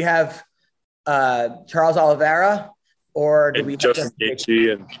 Do we have Charles Oliveira or do we have Justin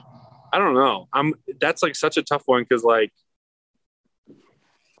Gaethje? And I don't know. That's like such a tough one because like,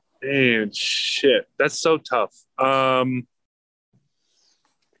 man, shit, that's so tough.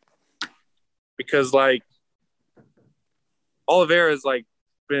 Because like Oliveira's like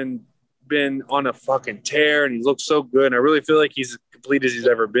been on a fucking tear and he looks so good, and I really feel like he's as complete as he's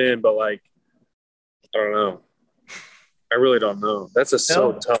ever been. But like, I don't know. I really don't know. That's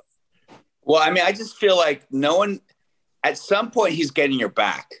so tough. Well, I mean, I just feel like at some point he's getting your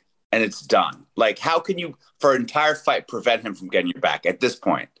back and it's done. Like, how can you, for an entire fight, prevent him from getting your back at this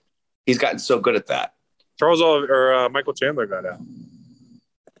point? He's gotten so good at that. Michael Chandler got out.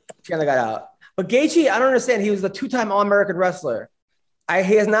 Chandler got out. But Gaethje, I don't understand. He was a 2-time All-American wrestler.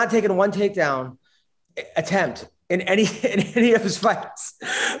 He has not taken one takedown attempt in any of his fights.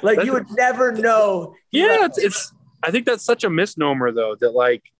 Like, you would never know. Yeah, it's. I think that's such a misnomer, though, that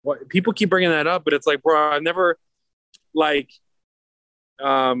like people keep bringing that up, but it's like, bro, I've never like,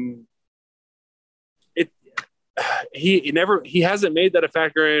 he hasn't made that a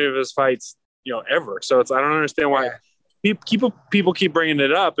factor in any of his fights, ever. So I don't understand why people keep bringing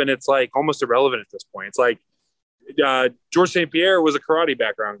it up, and it's like almost irrelevant at this point. It's like George St. Pierre was a karate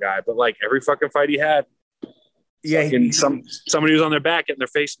background guy, but like every fucking fight he had, somebody was on their back getting their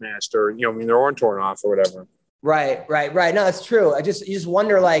face smashed, or their arm torn off or whatever. Right. No, it's true. You just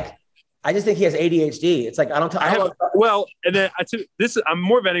wonder, like, I just think he has ADHD. It's like, I'm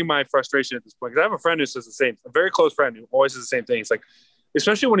more venting my frustration at this point, because I have a friend who says the same, a very close friend who always says the same thing. It's like,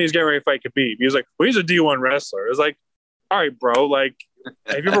 especially when he's getting ready to fight Khabib, he was like, well, he's a D1 wrestler. It was like, all right, bro, like,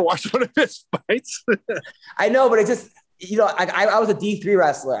 have you ever watched one of his fights? I know, but it's just, I was a D3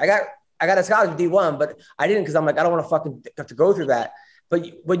 wrestler. I got a scholarship D1, but I didn't, because I'm like, I don't want to fucking have to go through that. But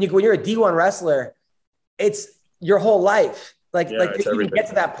when you're a D1 wrestler, it's your whole life. Like you can get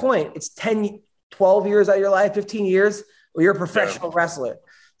to that point. It's 10, 12 years out of your life, 15 years where you're a professional wrestler.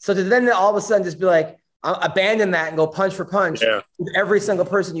 So to then all of a sudden just be like, abandon that and go punch for punch with every single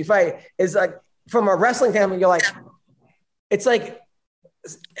person you fight is like, from a wrestling standpoint, you're like, it's like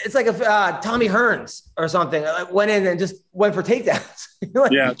if Tommy Hearns or something went in and just went for takedowns.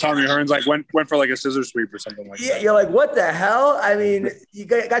 Like, Tommy Hearns like went for like a scissor sweep or something like that. Yeah, you're like, what the hell? I mean, you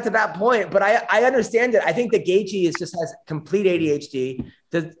got to that point, but I understand it. I think that Gaethje just has complete ADHD.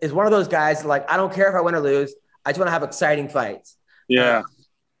 Is one of those guys like, I don't care if I win or lose. I just want to have exciting fights. Yeah.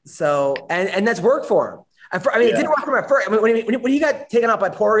 So and that's worked for him. It didn't work for him at first. I mean, when he got taken out by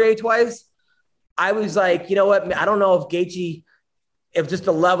Poirier twice, I was like, you know what? I don't know if Gaethje, if just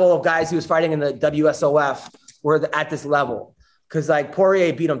the level of guys he was fighting in the WSOF were at this level, because like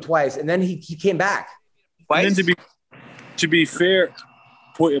Poirier beat him twice, and then he came back. And then to be fair,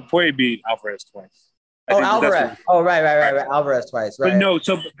 Poirier beat Alvarez twice. Alvarez. Right. Alvarez twice. Right. But no,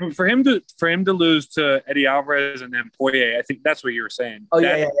 so for him to lose to Eddie Alvarez and then Poirier, I think that's what you were saying. Oh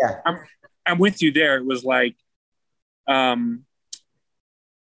yeah. I'm with you there. It was like,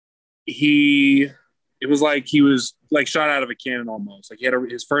 it was like he was like shot out of a cannon almost. Like he had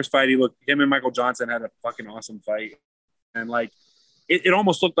his first fight. Him and Michael Johnson had a fucking awesome fight, and like it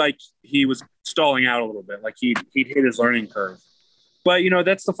almost looked like he was stalling out a little bit. Like he'd hit his learning curve. But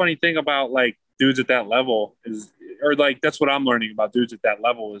that's the funny thing about like dudes at that level that's what I'm learning about dudes at that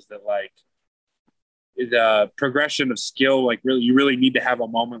level is that like the progression of skill. Like you really need to have a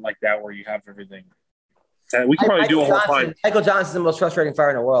moment like that where you have everything. We can probably do a whole fight. Michael Johnson's the most frustrating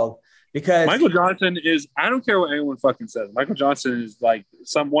fighter in the world. Because Michael Johnson is, I don't care what anyone fucking says. Michael Johnson is like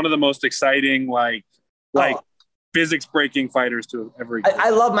one of the most exciting, like physics breaking fighters to ever exist. I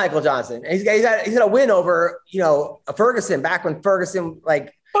love Michael Johnson. He's got a win over, Ferguson, back when Ferguson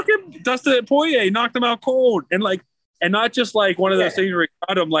like fucking Dustin Poirier knocked him out cold. And not just like one of those things where he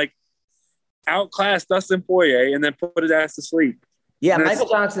got him like outclassed Dustin Poirier and then put his ass to sleep. Yeah, Michael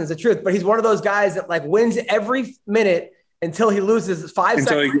Johnson's the truth, but he's one of those guys that like wins every minute until he loses 5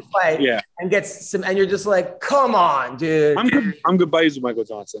 seconds fight and gets some, and you're just like, come on, dude. I'm good buddies with Michael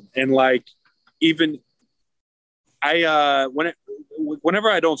Johnson, and like even whenever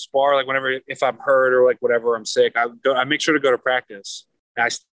I don't spar, like if I'm hurt or like whatever, I'm sick, I make sure to go to practice.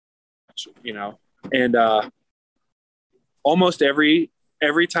 And almost every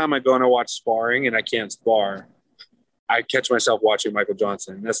time I go and I watch sparring and I can't spar, I catch myself watching Michael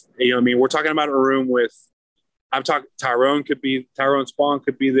Johnson. That's we're talking about a room with. I'm talking Tyrone Spong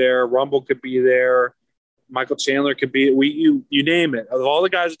could be there. Rumble could be there. Michael Chandler could be. You name it. Of all the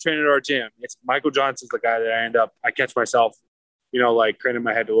guys that train at our gym, it's Michael Johnson's the guy that I catch myself, like craning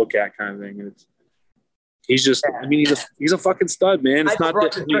my head to look at kind of thing. And he's just, he's a fucking stud, man. It's not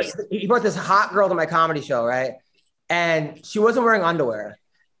that he brought this hot girl to my comedy show, right? And she wasn't wearing underwear.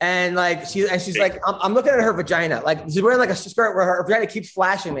 And like she's like, I'm looking at her vagina. Like she's wearing like a skirt where her vagina keeps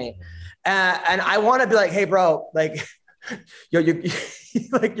flashing me. And I want to be like, hey, bro, like, you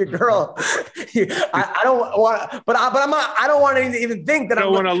like your girl. I don't want, but I'm not. I don't want to even think that I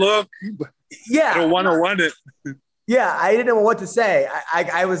don't want to look. Yeah, I don't want to run it. Yeah, I didn't know what to say.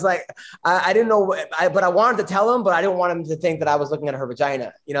 I was like, I didn't know, but I wanted to tell him, but I didn't want him to think that I was looking at her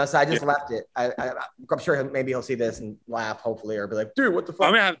vagina, so I just left it. I'm sure maybe he'll see this and laugh, hopefully, or be like, dude, what the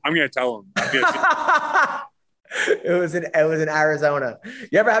fuck? I'm gonna tell him. It was in Arizona.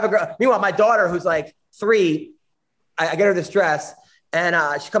 You ever have a girl? Meanwhile, my daughter, who's like 3, I get her this dress, and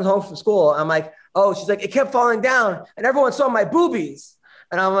she comes home from school. I'm like, oh, she's like, it kept falling down, and everyone saw my boobies.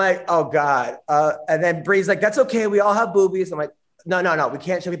 And I'm like, oh God. And then Bree's like, that's okay. We all have boobies. I'm like, no. We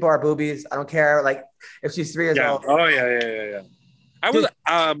can't show people our boobies. I don't care. Like if she's 3 years old. Oh yeah. I was,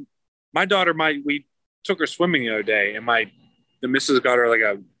 my daughter, we took her swimming the other day and the missus got her like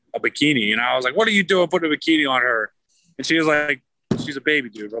a bikini. And I was like, what are you doing putting a bikini on her? And she was like, she's a baby,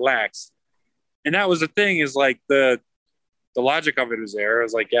 dude, relax. And that was the thing is like the logic of it is there. I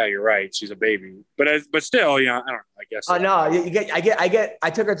was like, yeah, you're right. She's a baby, but still, I don't know. I guess. Oh no, I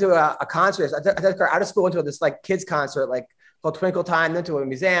took her to a concert. I took her out of school into this like kids concert, like called Twinkle Time, then to a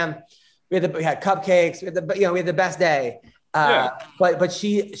museum. We had cupcakes. We had the best day. But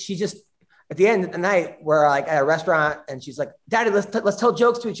she just at the end of the night, we're like at a restaurant, and she's like, "Daddy, let's tell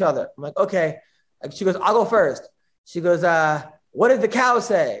jokes to each other." I'm like, "Okay." She goes, "I'll go first." She goes, "What did the cow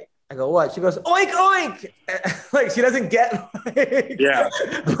say?" I go, "What?" She goes, "Oink, oink." Like, she doesn't get, like, yeah.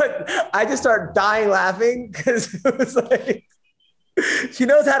 But I just start dying laughing because it was like, she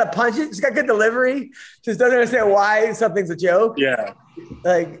knows how to punch it. She's got good delivery. She just doesn't understand why something's a joke. Yeah.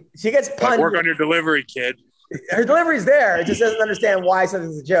 Like, she gets punched. Like, work on your delivery, kid. Her delivery's there. It just doesn't understand why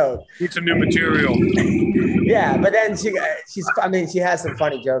something's a joke. Need some new material. Yeah, but then she has some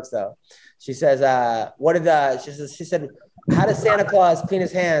funny jokes though. She says, she said, "How does Santa Claus clean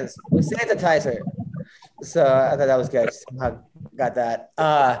his hands? With sanitizer." So I thought that was good. I got that.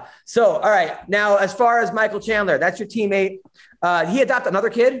 So, all right. Now, as far as Michael Chandler, that's your teammate. He adopted another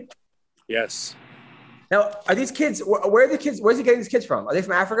kid? Yes. Now, are these kids, where are the kids, where's he getting these kids from? Are they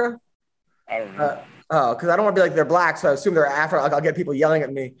from Africa? I don't know. Because I don't want to be like they're black, so I assume they're African. I'll get people yelling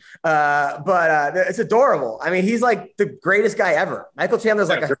at me. But it's adorable. I mean, he's like the greatest guy ever. Michael Chandler's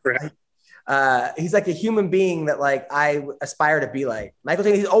he's like a human being that like I aspire to be like. Michael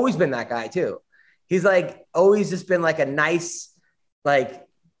Chandler, he's always been that guy too. He's like always just been like a nice, like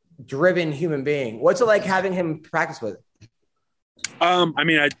driven human being. What's it like having him practice with? I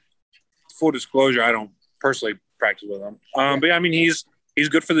mean, full disclosure, I don't personally practice with him. But yeah, I mean, he's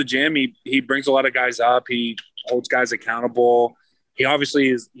good for the gym. He brings a lot of guys up. He holds guys accountable. He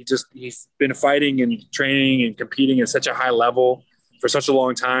obviously he's been fighting and training and competing at such a high level for such a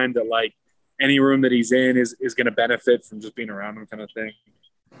long time that like any room that he's in is going to benefit from just being around him, kind of thing.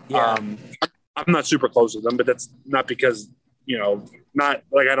 Yeah. I'm not super close with him, but that's not because, not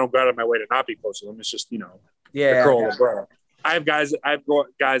like I don't go out of my way to not be close with him. It's just, the curl of the bro. I have guys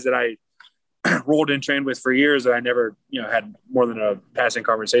that I rolled and trained with for years that I never, had more than a passing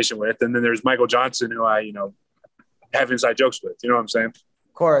conversation with. And then there's Michael Johnson, who I, have inside jokes with. You know what I'm saying?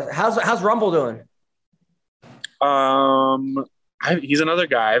 Of course. How's Rumble doing? He's another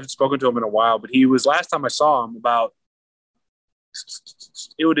guy. I haven't spoken to him in a while, but he was last time I saw him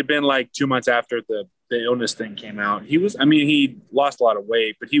it would have been like 2 months after the illness thing came out. He lost a lot of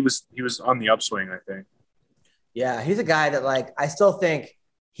weight, but he was on the upswing, I think. Yeah, he's a guy that like I still think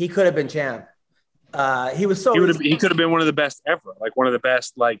he could have been champ. He could have been one of the best ever, like one of the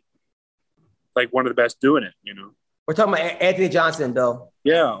best, like one of the best doing it. We're talking about Anthony Johnson, Bill.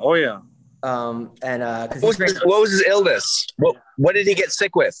 Yeah. Oh yeah. What was his illness? What did he get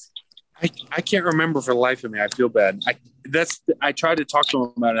sick with? I can't remember for the life of me. I feel bad. I tried to talk to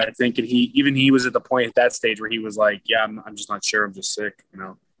him about it, I think, and he was at the point at that stage where he was like, yeah, I'm just not sure. I'm just sick,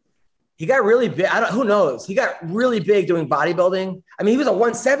 He got really big. Who knows? He got really big doing bodybuilding. I mean, he was a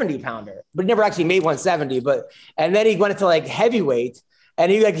 170 pounder, but he never actually made 170. And then he went into like heavyweight,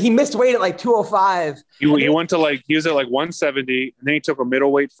 and he missed weight at like 205. He went to he was at like 170, and then he took a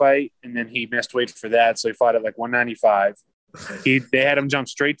middleweight fight, and then he missed weight for that, so he fought at like 195. They had him jump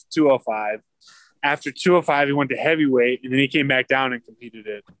straight to 205. After 205, he went to heavyweight, and then he came back down and competed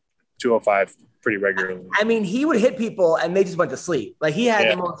at 205 pretty regularly. I mean, he would hit people, and they just went to sleep. Like he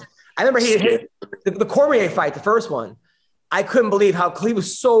had the most. I remember he hit the Cormier fight, the first one. I couldn't believe how he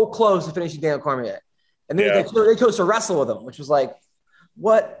was so close to finishing Daniel Cormier, and then they chose to wrestle with him, which was like,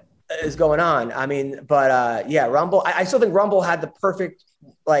 what is going on? I mean, but Rumble. I still think Rumble had the perfect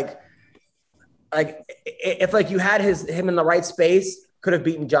if like you had him in the right space, could have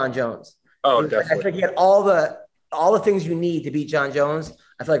beaten John Jones. Oh, definitely. I think he had all the things you need to beat John Jones.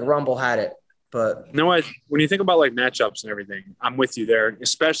 I feel like Rumble had it. But when you think about like matchups and everything, I'm with you there,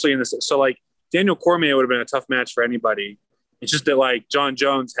 especially in this. So like Daniel Cormier would have been a tough match for anybody. It's just that like John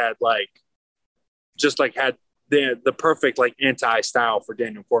Jones had had the perfect like anti-style for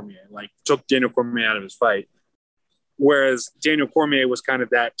Daniel Cormier, like took Daniel Cormier out of his fight. Whereas Daniel Cormier was kind of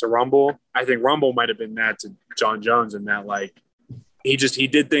that to Rumble. I think Rumble might have been that to John Jones, in that like he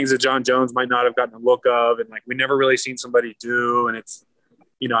did things that John Jones might not have gotten a look of, and like we never really seen somebody do. And it's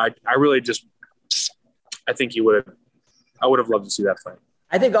I really just I think I would have loved to see that fight.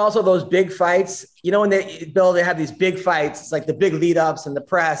 I think also those big fights, you know, when they have these big fights, it's like the big lead ups and the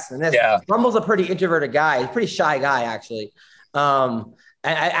press and this. Yeah. Rumble's a pretty introverted guy. He's a pretty shy guy, actually. And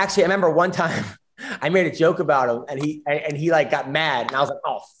I remember one time I made a joke about him and he like got mad and I was like,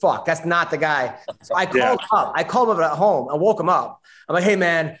 oh fuck, that's not the guy. So I called him at home. I woke him up. I'm like, hey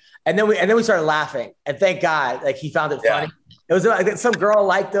man. And then we started laughing and thank God, like he found it funny. It was like some girl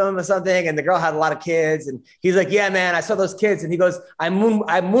liked him or something, and the girl had a lot of kids. And he's like, "Yeah, man, I saw those kids." And he goes, "I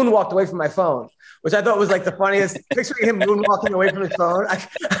moonwalked away from my phone," which I thought was like the funniest. Picturing him moonwalking away from his phone. I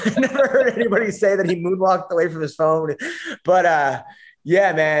never heard anybody say that he moonwalked away from his phone. But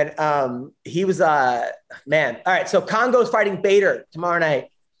yeah, man, he was man. All right, so Congo's fighting Bader tomorrow night.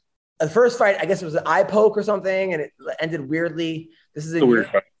 The first fight, I guess it was an eye poke or something, and it ended weirdly. This is a weird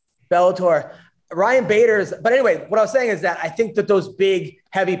fight. Bellator. Ryan Bader's, but anyway, what I was saying is that I think that those big,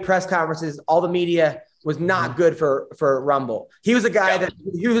 heavy press conferences, all the media was not good for Rumble. He was a guy that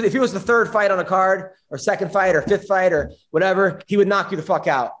if he was the third fight on the card or second fight or fifth fight or whatever, he would knock you the fuck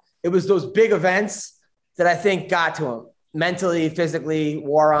out. It was those big events that I think got to him mentally, physically,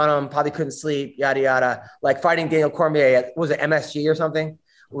 wore on him, probably couldn't sleep, yada, yada. Like fighting Daniel Cormier at, was it MSG or something?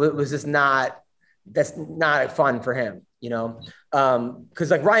 Was just that's not fun for him. You know,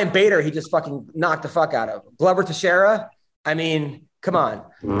 because like Ryan Bader, he just fucking knocked the fuck out of him. Glover Teixeira, I mean, come on.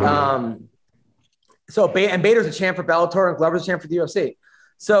 And Bader's a champ for Bellator and Glover's a champ for the UFC.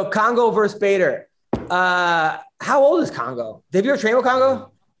 So Congo versus Bader. How old is Congo? Have you ever trained with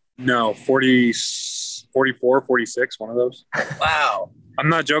Congo? No, 40, 44, 46, one of those. Wow. I'm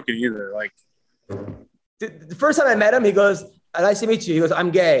not joking either. Like the first time I met him, he goes, "Nice to meet you." He goes, "I'm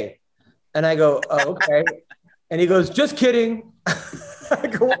gay." And I go, "Oh, okay." And he goes, "Just kidding." I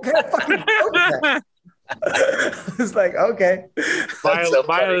go, "What kind of fucking joke is that?" It's like, okay.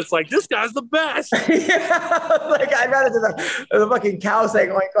 Violet's like, "This guy's the best." Yeah, like I'd rather do the fucking cow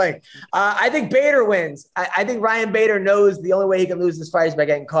saying like. I think Bader wins. I think Ryan Bader knows the only way he can lose this fight is by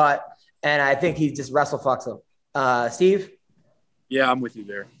getting caught, and I think he just wrestle fucks him. Steve? Yeah, I'm with you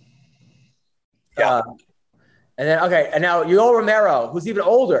there. Yeah. And then and now Yoel Romero, who's even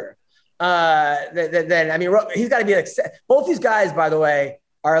older. Then I mean, he's got to be like, both these guys, by the way,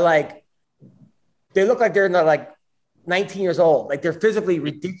 are like, they look like they're like 19 years old. Like they're physically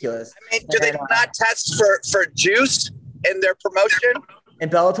ridiculous. I mean, do they not test for juice in their promotion? In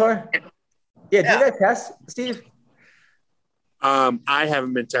Bellator? Yeah. Do you guys test, Steve? I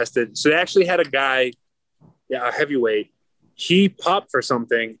haven't been tested. So they actually had a guy, a heavyweight. He popped for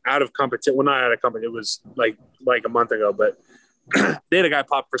something out of competition. Well, not out of competition. It was like a month ago, but they had a guy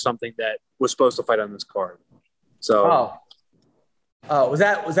pop for something that was supposed to fight on this card. So, was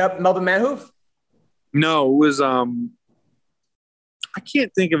that Melvin Manhoof? No, it was I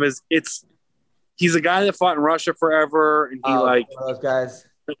can't think of he's a guy that fought in Russia forever, and he one of those guys,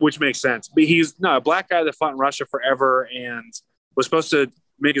 which makes sense. But he's a black guy that fought in Russia forever and was supposed to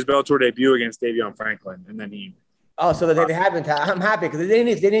make his Bellator debut against Davion Franklin, and then he. Oh, so they haven't. I'm happy because they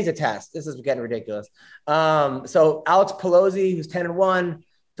need to test. This is getting ridiculous. So Alex Pelosi, who's 10-1,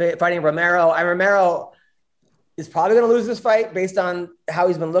 fighting Romero. Romero is probably going to lose this fight based on how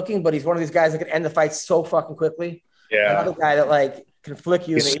he's been looking, but he's one of these guys that can end the fight so fucking quickly. Yeah, another guy that like can flick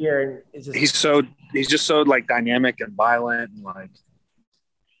you in the ear. And he's just so like dynamic and violent and like.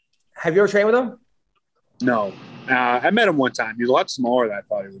 Have you ever trained with him? No, I met him one time. He's a lot smaller than I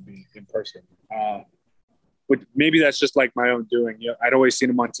thought he would be in person. But maybe that's just like my own doing. You know, I'd always seen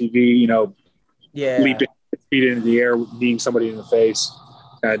him on TV, leaping feet into the air, being somebody in the face,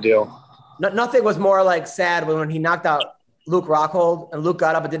 kind of deal. Nothing was more like sad when he knocked out Luke Rockhold and Luke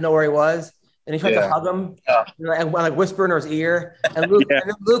got up and didn't know where he was. And he tried to hug him and like whisper in his ear. And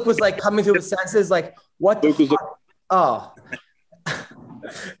Luke was like coming to his senses, like, what the fuck? Oh.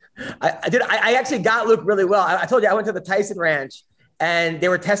 I actually got Luke really well. I told you I went to the Tyson Ranch and they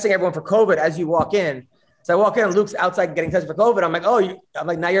were testing everyone for COVID as you walk in. So I walk in and Luke's outside getting tested for COVID. I'm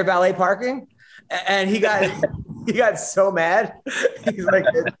like, now you're valet parking? And he got so mad. He's like,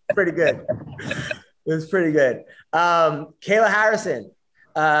 it's pretty good. It was pretty good. Kayla Harrison,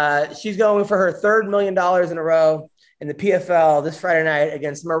 she's going for her $3 million in a row in the PFL this Friday night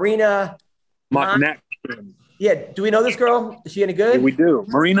against Marina Machnetkina. Yeah, do we know this girl? Is she any good? Yeah, we do.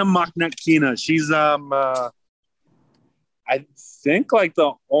 Marina Machnetkina. She's I think like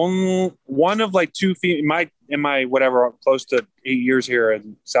the only one of like two in my whatever close to 8 years here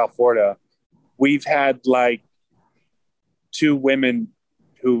in South Florida, we've had like two women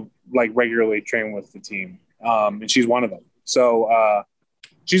who like regularly train with the team, and she's one of them. So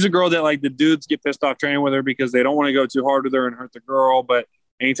she's a girl that like the dudes get pissed off training with her because they don't want to go too hard with her and hurt the girl, but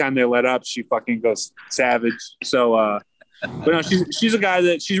anytime they let up, she fucking goes savage. So But no, she's a guy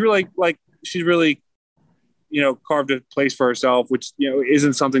that she's really carved a place for herself, which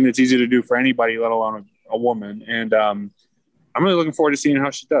isn't something that's easy to do for anybody, let alone a woman. And I'm really looking forward to seeing how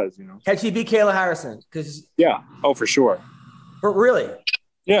she does. Can she beat Kayla Harrison? For sure. But really?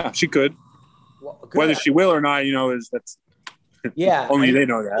 Yeah, she could. Well, whether she will or not, that's only they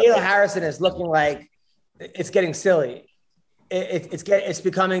know that. Kayla Harrison is looking like it's getting silly. It's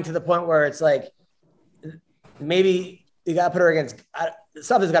becoming to the point where it's like maybe you got to put her against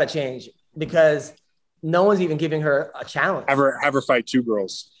something's got to change because no one's even giving her a challenge. Have her fight two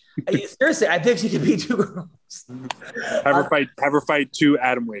girls. Seriously, I think she could beat two girls. Have her fight two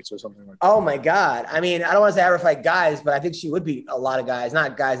atom weights or something like that. Oh my God! I mean, I don't want to say have her fight guys, but I think she would beat a lot of guys.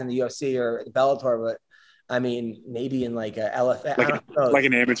 Not guys in the UFC or Bellator, but I mean, maybe in like a LFA, like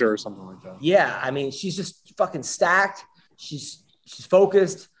an amateur or something like that. Yeah, I mean, she's just fucking stacked. She's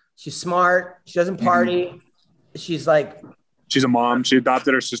focused. She's smart. She doesn't party. Mm-hmm. She's a mom. She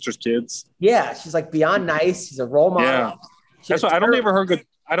adopted her sister's kids. Yeah, she's like beyond nice. She's a role model. Yeah, that's why I don't ever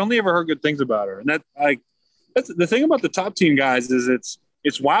heard good things about her. And that's the thing about the top team guys is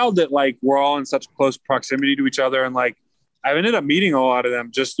it's wild that like we're all in such close proximity to each other, and like I've ended up meeting a lot of them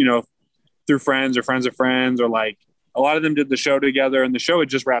just through friends or friends of friends, or like a lot of them did the show together, and the show had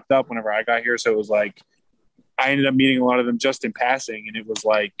just wrapped up whenever I got here, so it was like I ended up meeting a lot of them just in passing, and it was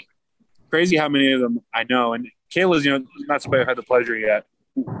like crazy how many of them I know. And Kayla's, not somebody I've had the pleasure yet,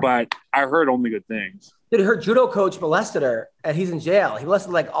 but I heard only good things. Dude, her judo coach molested her, and he's in jail. He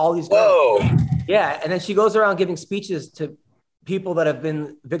molested like all these girls. Whoa. Yeah, and then she goes around giving speeches to people that have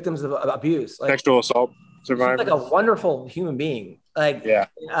been victims of abuse, like sexual assault survivors. She's like a wonderful human being. Like, yeah,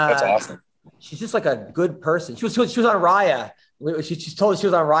 that's awesome. She's just like a good person. She was on Raya. She told us she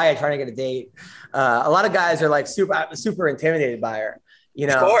was on Raya trying to get a date. A lot of guys are like super intimidated by her.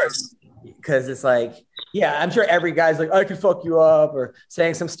 Of course. Because it's like, yeah, I'm sure every guy's like, I could fuck you up, or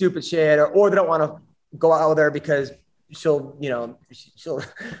saying some stupid shit, or they don't want to go out with her because she'll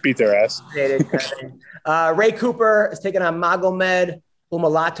beat their ass. Ray Cooper is taking on Magomed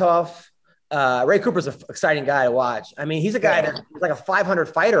Umalatov. Ray Cooper's an exciting guy to watch. I mean, he's a guy that's like a 500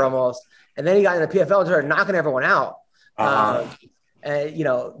 fighter almost, and then he got in the PFL and started knocking everyone out. And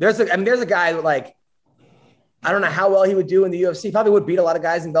there's a guy that, like, I don't know how well he would do in the UFC. Probably would beat a lot of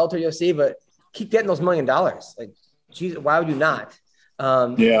guys in Bellator UFC, but keep getting those $1 million. Like, geez, why would you not?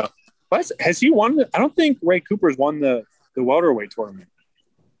 Yeah. Has he won? I don't think Ray Cooper's won the welterweight tournament.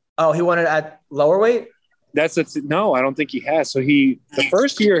 Oh, he won it at lower weight? No, I don't think he has. So the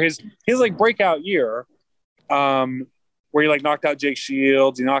first year, his like breakout year, where he like knocked out Jake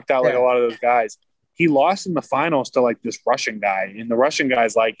Shields, he knocked out like a lot of those guys. He lost in the finals to like this Russian guy. And the Russian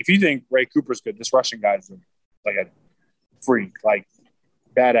guy's like, if you think Ray Cooper's good, this Russian guy's like a freak, like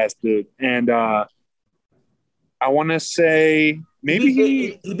badass dude. And I want to say maybe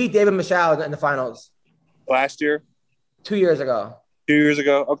he beat David Michal in the finals last year. 2 years ago. 2 years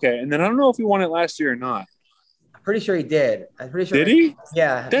ago. Okay. And then I don't know if he won it last year or not. I'm pretty sure he did. I'm pretty sure. Did he?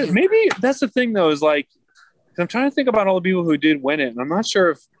 Yeah. Maybe that's the thing though, is like, I'm trying to think about all the people who did win it, and I'm not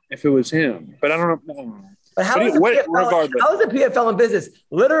sure if it was him, but I don't know. But how is the PFL in business?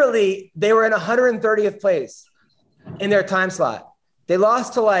 Literally, they were in 130th place in their time slot. They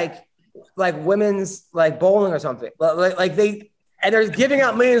lost to like women's like bowling or something. And they're giving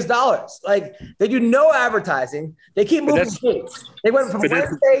out millions of dollars. Like, they do no advertising. They keep moving dates. They went from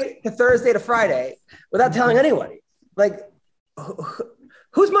Wednesday to Thursday to Friday without telling anybody. Like,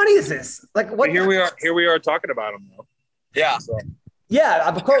 whose money is this? Like, what? Here we are talking about them though. Yeah. So.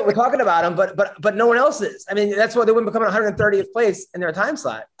 Yeah, we're talking about them, but no one else is. I mean, that's why they wouldn't become 130th place in their time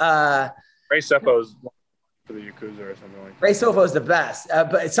slot. Ray Seffo's for the Yakuza or something like that. Ray Seffo's the best,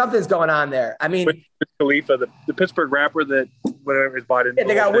 but something's going on there. I mean, Wiz Khalifa, the Pittsburgh rapper that whatever is bought in. Yeah,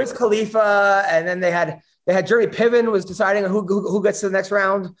 they got Wiz Khalifa, and then they had Jeremy Piven was deciding who gets to the next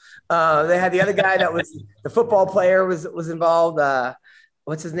round. They had the other guy that was the football player was involved.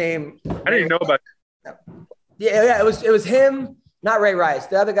 What's his name? I didn't even know about it. Yeah, it was him. Not Ray Rice.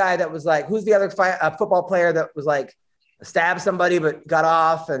 The other guy that was like, who's the other football player that was like stabbed somebody but got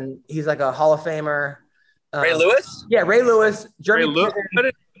off, and he's like a Hall of Famer. Ray Lewis? Yeah, Ray Lewis. Jeremy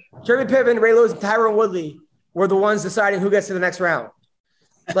Piven, Ray Lewis, and Tyron Woodley were the ones deciding who gets to the next round.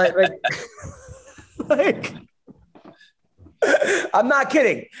 Like I'm not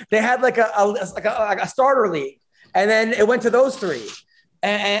kidding. They had like a starter league, and then it went to those three,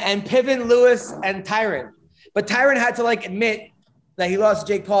 and Piven, Lewis, and Tyron. But Tyron had to like admit that he lost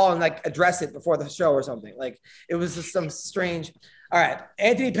Jake Paul and like address it before the show or something. Like, it was just some strange. All right.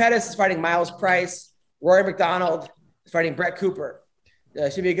 Anthony Pettis is fighting Miles Price. Rory McDonald is fighting Brett Cooper.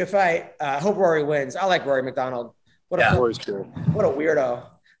 Should be a good fight. I hope Rory wins. I like Rory McDonald. Rory's cool. What a weirdo.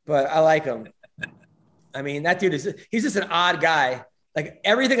 But I like him. I mean, that dude he's just an odd guy. Like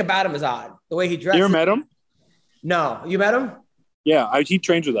everything about him is odd. The way he dresses. You ever met him? No. You met him? Yeah, he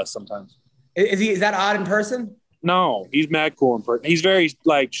trains with us sometimes. Is that odd in person? No, he's mad cool in person. He's very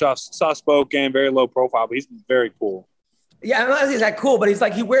like soft-spoken, very low profile, but he's very cool. Yeah, I'm not saying he's that cool, but he's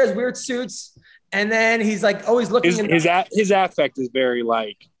like he wears weird suits, and then he's like always looking. His affect is very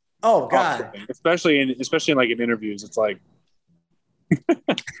like. Oh God! Especially in like in interviews, it's like.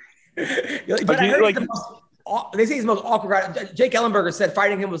 But I heard they say he's the most awkward guy. Jake Ellenberger said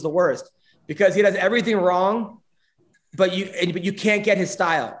fighting him was the worst because he does everything wrong, but you can't get his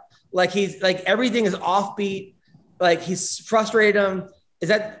style. Like he's like everything is offbeat. Like he's frustrated him. Is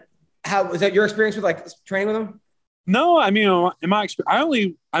that your experience with like training with him? No, I mean in my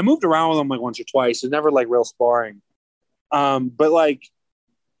experience, I moved around with him like once or twice. It's never like real sparring. But like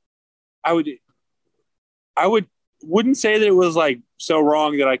I wouldn't say that it was like so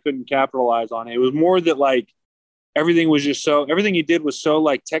wrong that I couldn't capitalize on it. It was more that like everything he did was so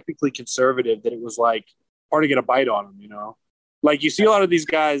like technically conservative that it was like hard to get a bite on him, you know? Like you see a lot of these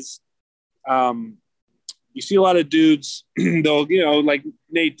guys, you see a lot of dudes, they'll, you know, like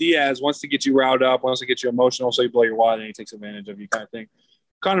Nate Diaz wants to get you riled up, wants to get you emotional, so you blow your wad and he takes advantage of you kind of thing.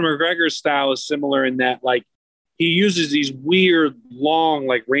 Conor McGregor's style is similar in that like he uses these weird, long,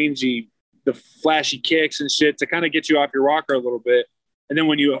 like rangy, the flashy kicks and shit to kind of get you off your rocker a little bit. And then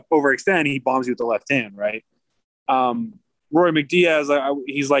when you overextend, he bombs you with the left hand, right? Rory McDiaz,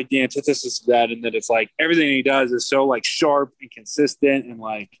 he's like the antithesis of that, in that it's like everything he does is so like sharp and consistent and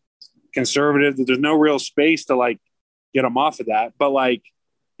like conservative that there's no real space to like get him off of that. But like,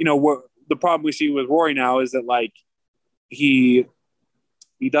 you know, what the problem we see with Rory now is that like he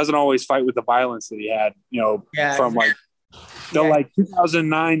doesn't always fight with the violence that he had, you know, from like like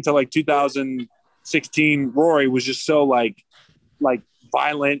 2009 to like 2016. Rory was just so like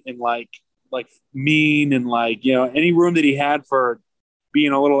violent and like mean and like, you know, any room that he had for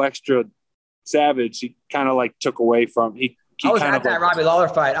being a little extra savage, he kind of like took away from. I was at that Robbie Lawler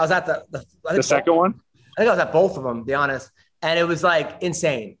fight. I was at the second one. I think I was at both of them, to be honest. And it was like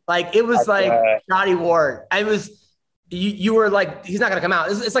insane. Like it was like Johnny Ward. I was. You were like, he's not going to come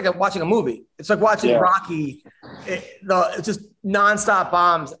out. It's like watching a movie. It's like watching Rocky. It's just nonstop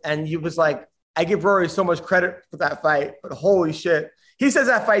bombs. And you was like, I give Rory so much credit for that fight, but holy shit. He says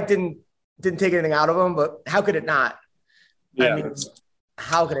that fight didn't take anything out of him, but how could it not? Yeah. I mean,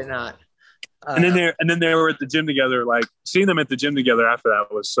 how could it not? And then they were at the gym together. Like seeing them at the gym together after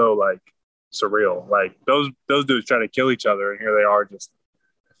that was so like surreal. Like those dudes try to kill each other, and here they are just.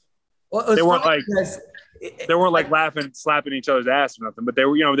 Well, they weren't like. They weren't like laughing, slapping each other's ass or nothing, but they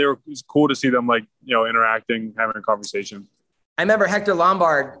were, you know, it was cool to see them like, you know, interacting, having a conversation. I remember Hector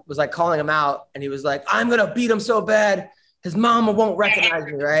Lombard was like calling him out, and he was like, I'm going to beat him so bad his mama won't recognize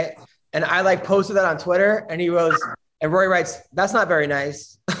me, right? And I like posted that on Twitter, and and Roy writes, that's not very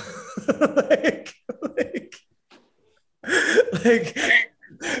nice.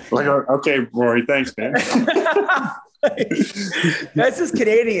 Okay, Rory, thanks, man. That's just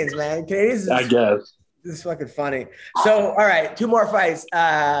Canadians, man. Canadians, I guess. This is fucking funny. So, all right, 2 more fights.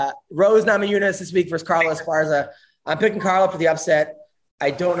 Rose Namajunas this week versus Carla Esparza. I'm picking Carla for the upset.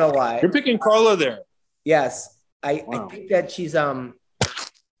 I don't know why. You're picking Carla there. Yes. I think that she's I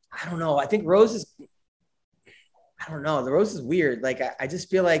don't know. I think Rose is I don't know. The Rose is weird. Like I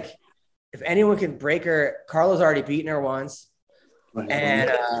just feel like if anyone can break her, Carla's already beaten her once.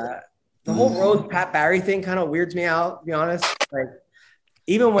 And the whole Rose Pat Barry thing kind of weirds me out, to be honest. Like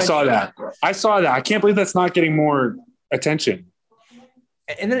even when I saw that. I can't believe that's not getting more attention.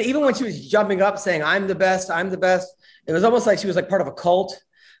 And then even when she was jumping up saying, I'm the best, it was almost like she was like part of a cult.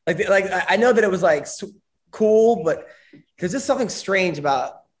 Like I know that it was like cool, but there's just something strange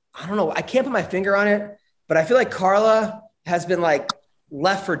about, I don't know. I can't put my finger on it, but I feel like Carla has been like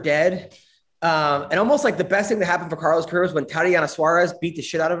left for dead. And almost like the best thing that happened for Carla's career was when Tatiana Suarez beat the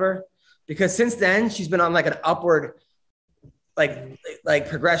shit out of her, because since then she's been on like an upward, like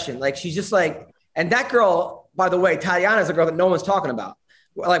progression. Like she's just like, and that girl, by the way, Tatiana is a girl that no one's talking about.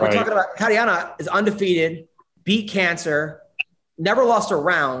 Like we're talking about, Tatiana is undefeated, beat cancer, never lost a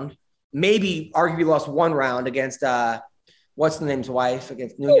round, maybe arguably lost 1 round against what's the name's wife,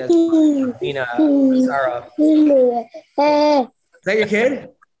 against Nunez, Nina Sarah. Is that your kid?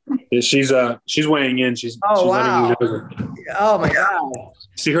 Yeah, she's weighing in. She's wow. Oh my God.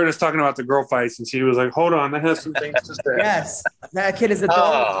 She heard us talking about the girl fights, and she was like, "Hold on, I have some things to say." Yes, that kid is a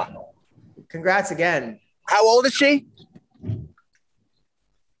dog. Congrats again. How old is she?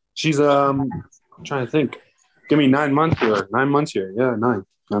 She's I'm trying to think. Give me 9 months here. 9 months here. Yeah, 9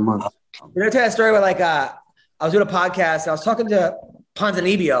 months. We're gonna tell a story where like I was doing a podcast. I was talking to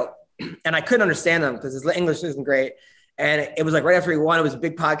Ponzinibbio, and I couldn't understand him because his English isn't great. And it was like right after he won, it was a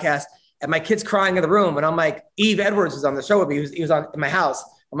big podcast. And my kid's crying in the room. And I'm like, Eve Edwards was on the show with me. He was on in my house.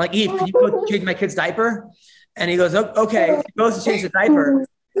 I'm like, Eve, can you go change my kid's diaper? And he goes, okay. He goes to change the diaper.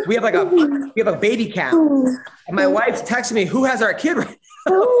 We have a baby count. And my wife's texting me, who has our kid right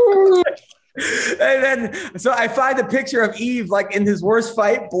now? And then, so I find a picture of Eve, like in his worst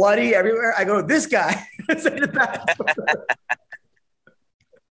fight, bloody everywhere. I go, this guy. That's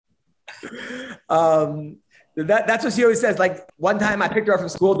what she always says. Like one time I picked her up from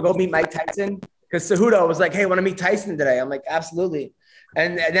school to go meet Mike Tyson because Cejudo was like, hey, want to meet Tyson today? I'm like, absolutely.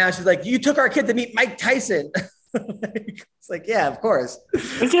 And now she's like, you took our kid to meet Mike Tyson. It's like, yeah, of course.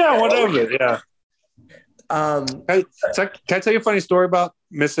 Yeah, whatever. Yeah. Can I tell you a funny story about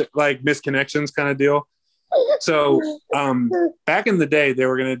misconnections kind of deal? So back in the day, they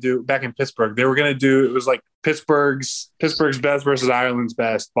were going to do, back in Pittsburgh, they were going to do, it was like Pittsburgh's best versus Ireland's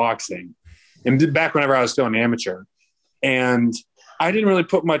best boxing. And back whenever I was still an amateur. And I didn't really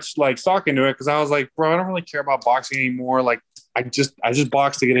put much like stock into it because I was like, bro, I don't really care about boxing anymore. Like I just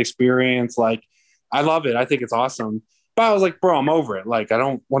box to get experience. Like I love it. I think it's awesome. But I was like, bro, I'm over it. Like I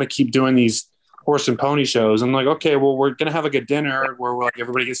don't want to keep doing these horse and pony shows. I'm like, okay, well, we're going to have like a dinner where like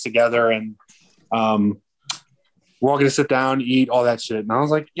everybody gets together and we're all going to sit down, eat, all that shit. And I was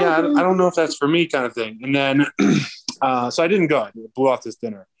like, yeah, I don't know if that's for me kind of thing. And then, so I didn't go. I blew off this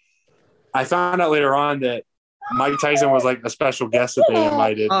dinner. I found out later on that Mike Tyson was like a special guest that they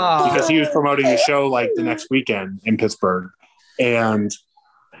invited because he was promoting a show like the next weekend in Pittsburgh and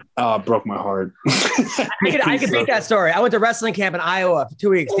broke my heart. I can beat that story. I went to wrestling camp in Iowa for 2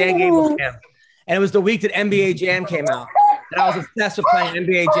 weeks, Dan Gable's camp. And it was the week that NBA Jam came out. And I was obsessed with playing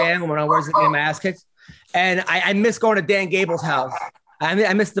NBA Jam when I was getting my ass kicked. And I missed going to Dan Gable's house.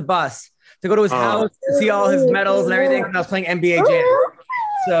 I missed the bus to go to his house and see all his medals and everything. And I was playing NBA Jam.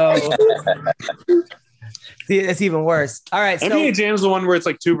 So it's even worse. All right. NBA Jam's the one where it's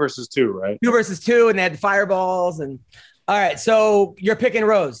like 2 versus 2, right? 2 versus 2, and they had fireballs. And all right. So you're picking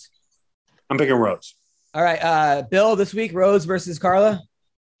Rose. I'm picking Rose. All right. Bill, this week, Rose versus Carla.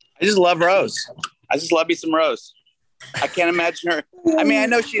 I just love Rose. I just love me some Rose. I can't imagine her. I mean, I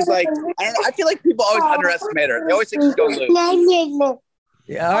know she's like, I don't know. I feel like people always underestimate her. They always think she's going to lose.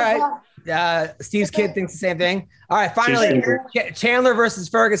 Yeah. All right. Steve's kid thinks the same thing. All right. Finally, Chandler versus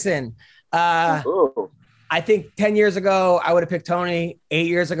Ferguson. I think 10 years ago, I would have picked Tony. 8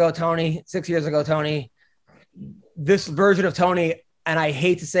 years ago, Tony. 6 years ago, Tony. This version of Tony, and I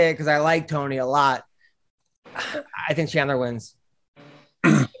hate to say it because I like Tony a lot. I think Chandler wins.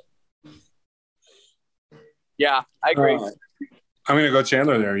 Yeah, I agree. I'm going to go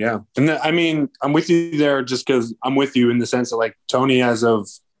Chandler there, yeah. And I mean, I'm with you there just because I'm with you in the sense that like Tony as of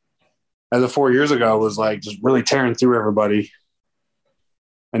 4 years ago was like just really tearing through everybody.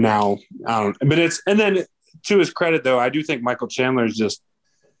 And now, I don't know. But and then to his credit though, I do think Michael Chandler is just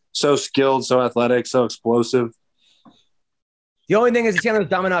so skilled, so athletic, so explosive. The only thing is Chandler's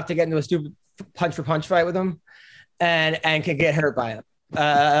dumb enough to get into a stupid punch for punch fight with him and can get hurt by him.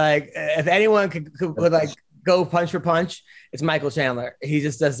 Like if anyone could like go punch for punch, it's Michael Chandler.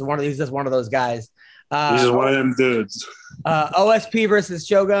 He's just one of those guys. He's just one of them dudes. OSP versus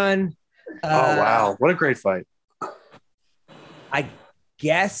Shogun. Oh wow, what a great fight! I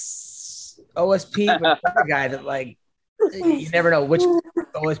guess OSP, but the guy that like you never know which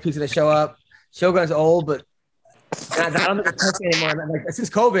OSP's gonna show up. Shogun's old, but I don't think they're testing anymore. Like since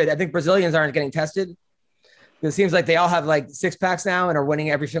COVID, I think Brazilians aren't getting tested. It seems like they all have like 6-packs now and are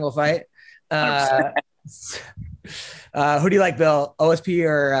winning every single fight. Who do you like, Bill? OSP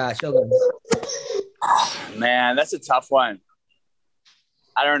or Shogun? Man, that's a tough one.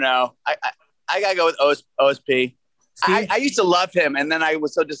 I don't know. I gotta go with OSP. I used to love him, and then I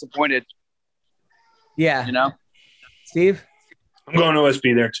was so disappointed. Yeah, you know, Steve. I'm going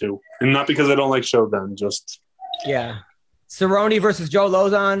OSP there too, and not because I don't like Shogun. Just Cerrone versus Joe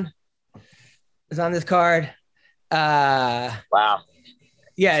Lozon is on this card. Wow.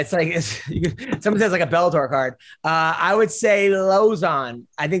 Yeah, it's like someone says like a Bellator card. I would say Lozon.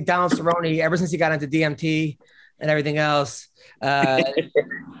 I think Donald Cerrone, ever since he got into DMT and everything else, I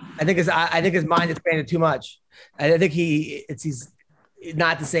think his mind expanded too much. I think he's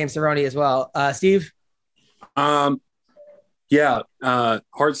not the same Cerrone as well. Steve? Yeah.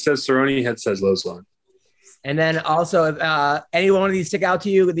 Heart says Cerrone, head says Lozon. And then also, if any one of these stick out to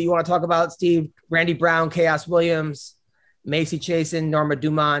you that you want to talk about, Steve? Randy Brown, Chaos Williams, Macy Chasen, Norma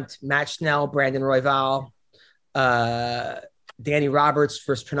Dumont, Matt Schnell, Brandon Royval, Danny Roberts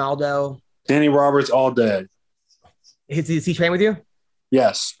versus Trinaldo. Danny Roberts all day. Is he train with you?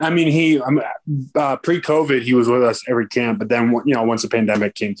 Yes. I mean, pre-COVID, he was with us every camp, but then, once the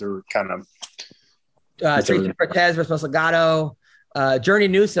pandemic came through, kind of. Tracy Cortez versus Legato. Journey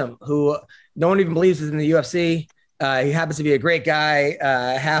Newsom, who no one even believes is in the UFC. He happens to be a great guy,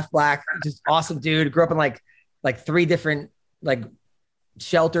 half black, just awesome dude. Grew up in like 3 different like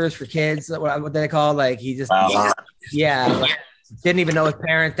shelters for kids. What they call he just didn't even know his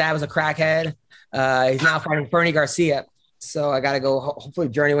parents. Dad was a crackhead. He's now fighting Fernie Garcia. So I got to go. Hopefully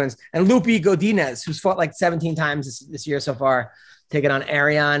Journey wins. And Lupi Godinez, who's fought like 17 times this year so far, taking on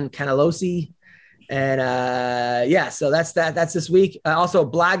Ariane Canalosi. And so that's that. That's this week. Also,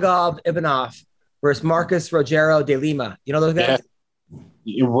 Blagov Ivanov versus Marcus Rogero de Lima. You know those guys?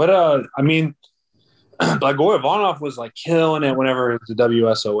 Yeah. Blagov Ivanov was like killing it whenever it was the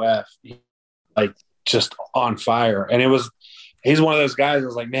WSOF, like just on fire. And he's one of those guys that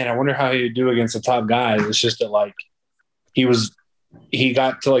was like, man, I wonder how he'd do against the top guys. It's just that like he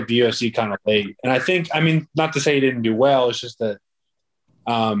got to like the UFC kind of late. And I think, not to say he didn't do well. It's just that,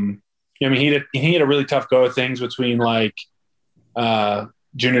 he had a really tough go of things between like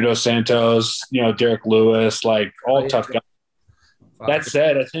Junior Dos Santos, Derek Lewis, like all tough guys. That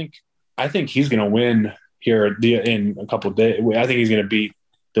said, I think he's going to win here in a couple of days. I think he's going to beat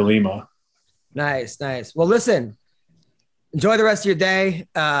De Lima. Nice. Well, listen, enjoy the rest of your day.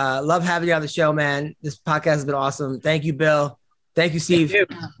 Love having you on the show, man. This podcast has been awesome. Thank you, Bill. Thank you, Steve. Thank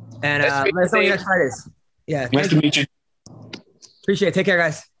you. And let us know next Fridays. Yeah. Nice to meet you. Appreciate it. Take care,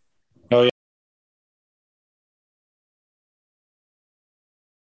 guys.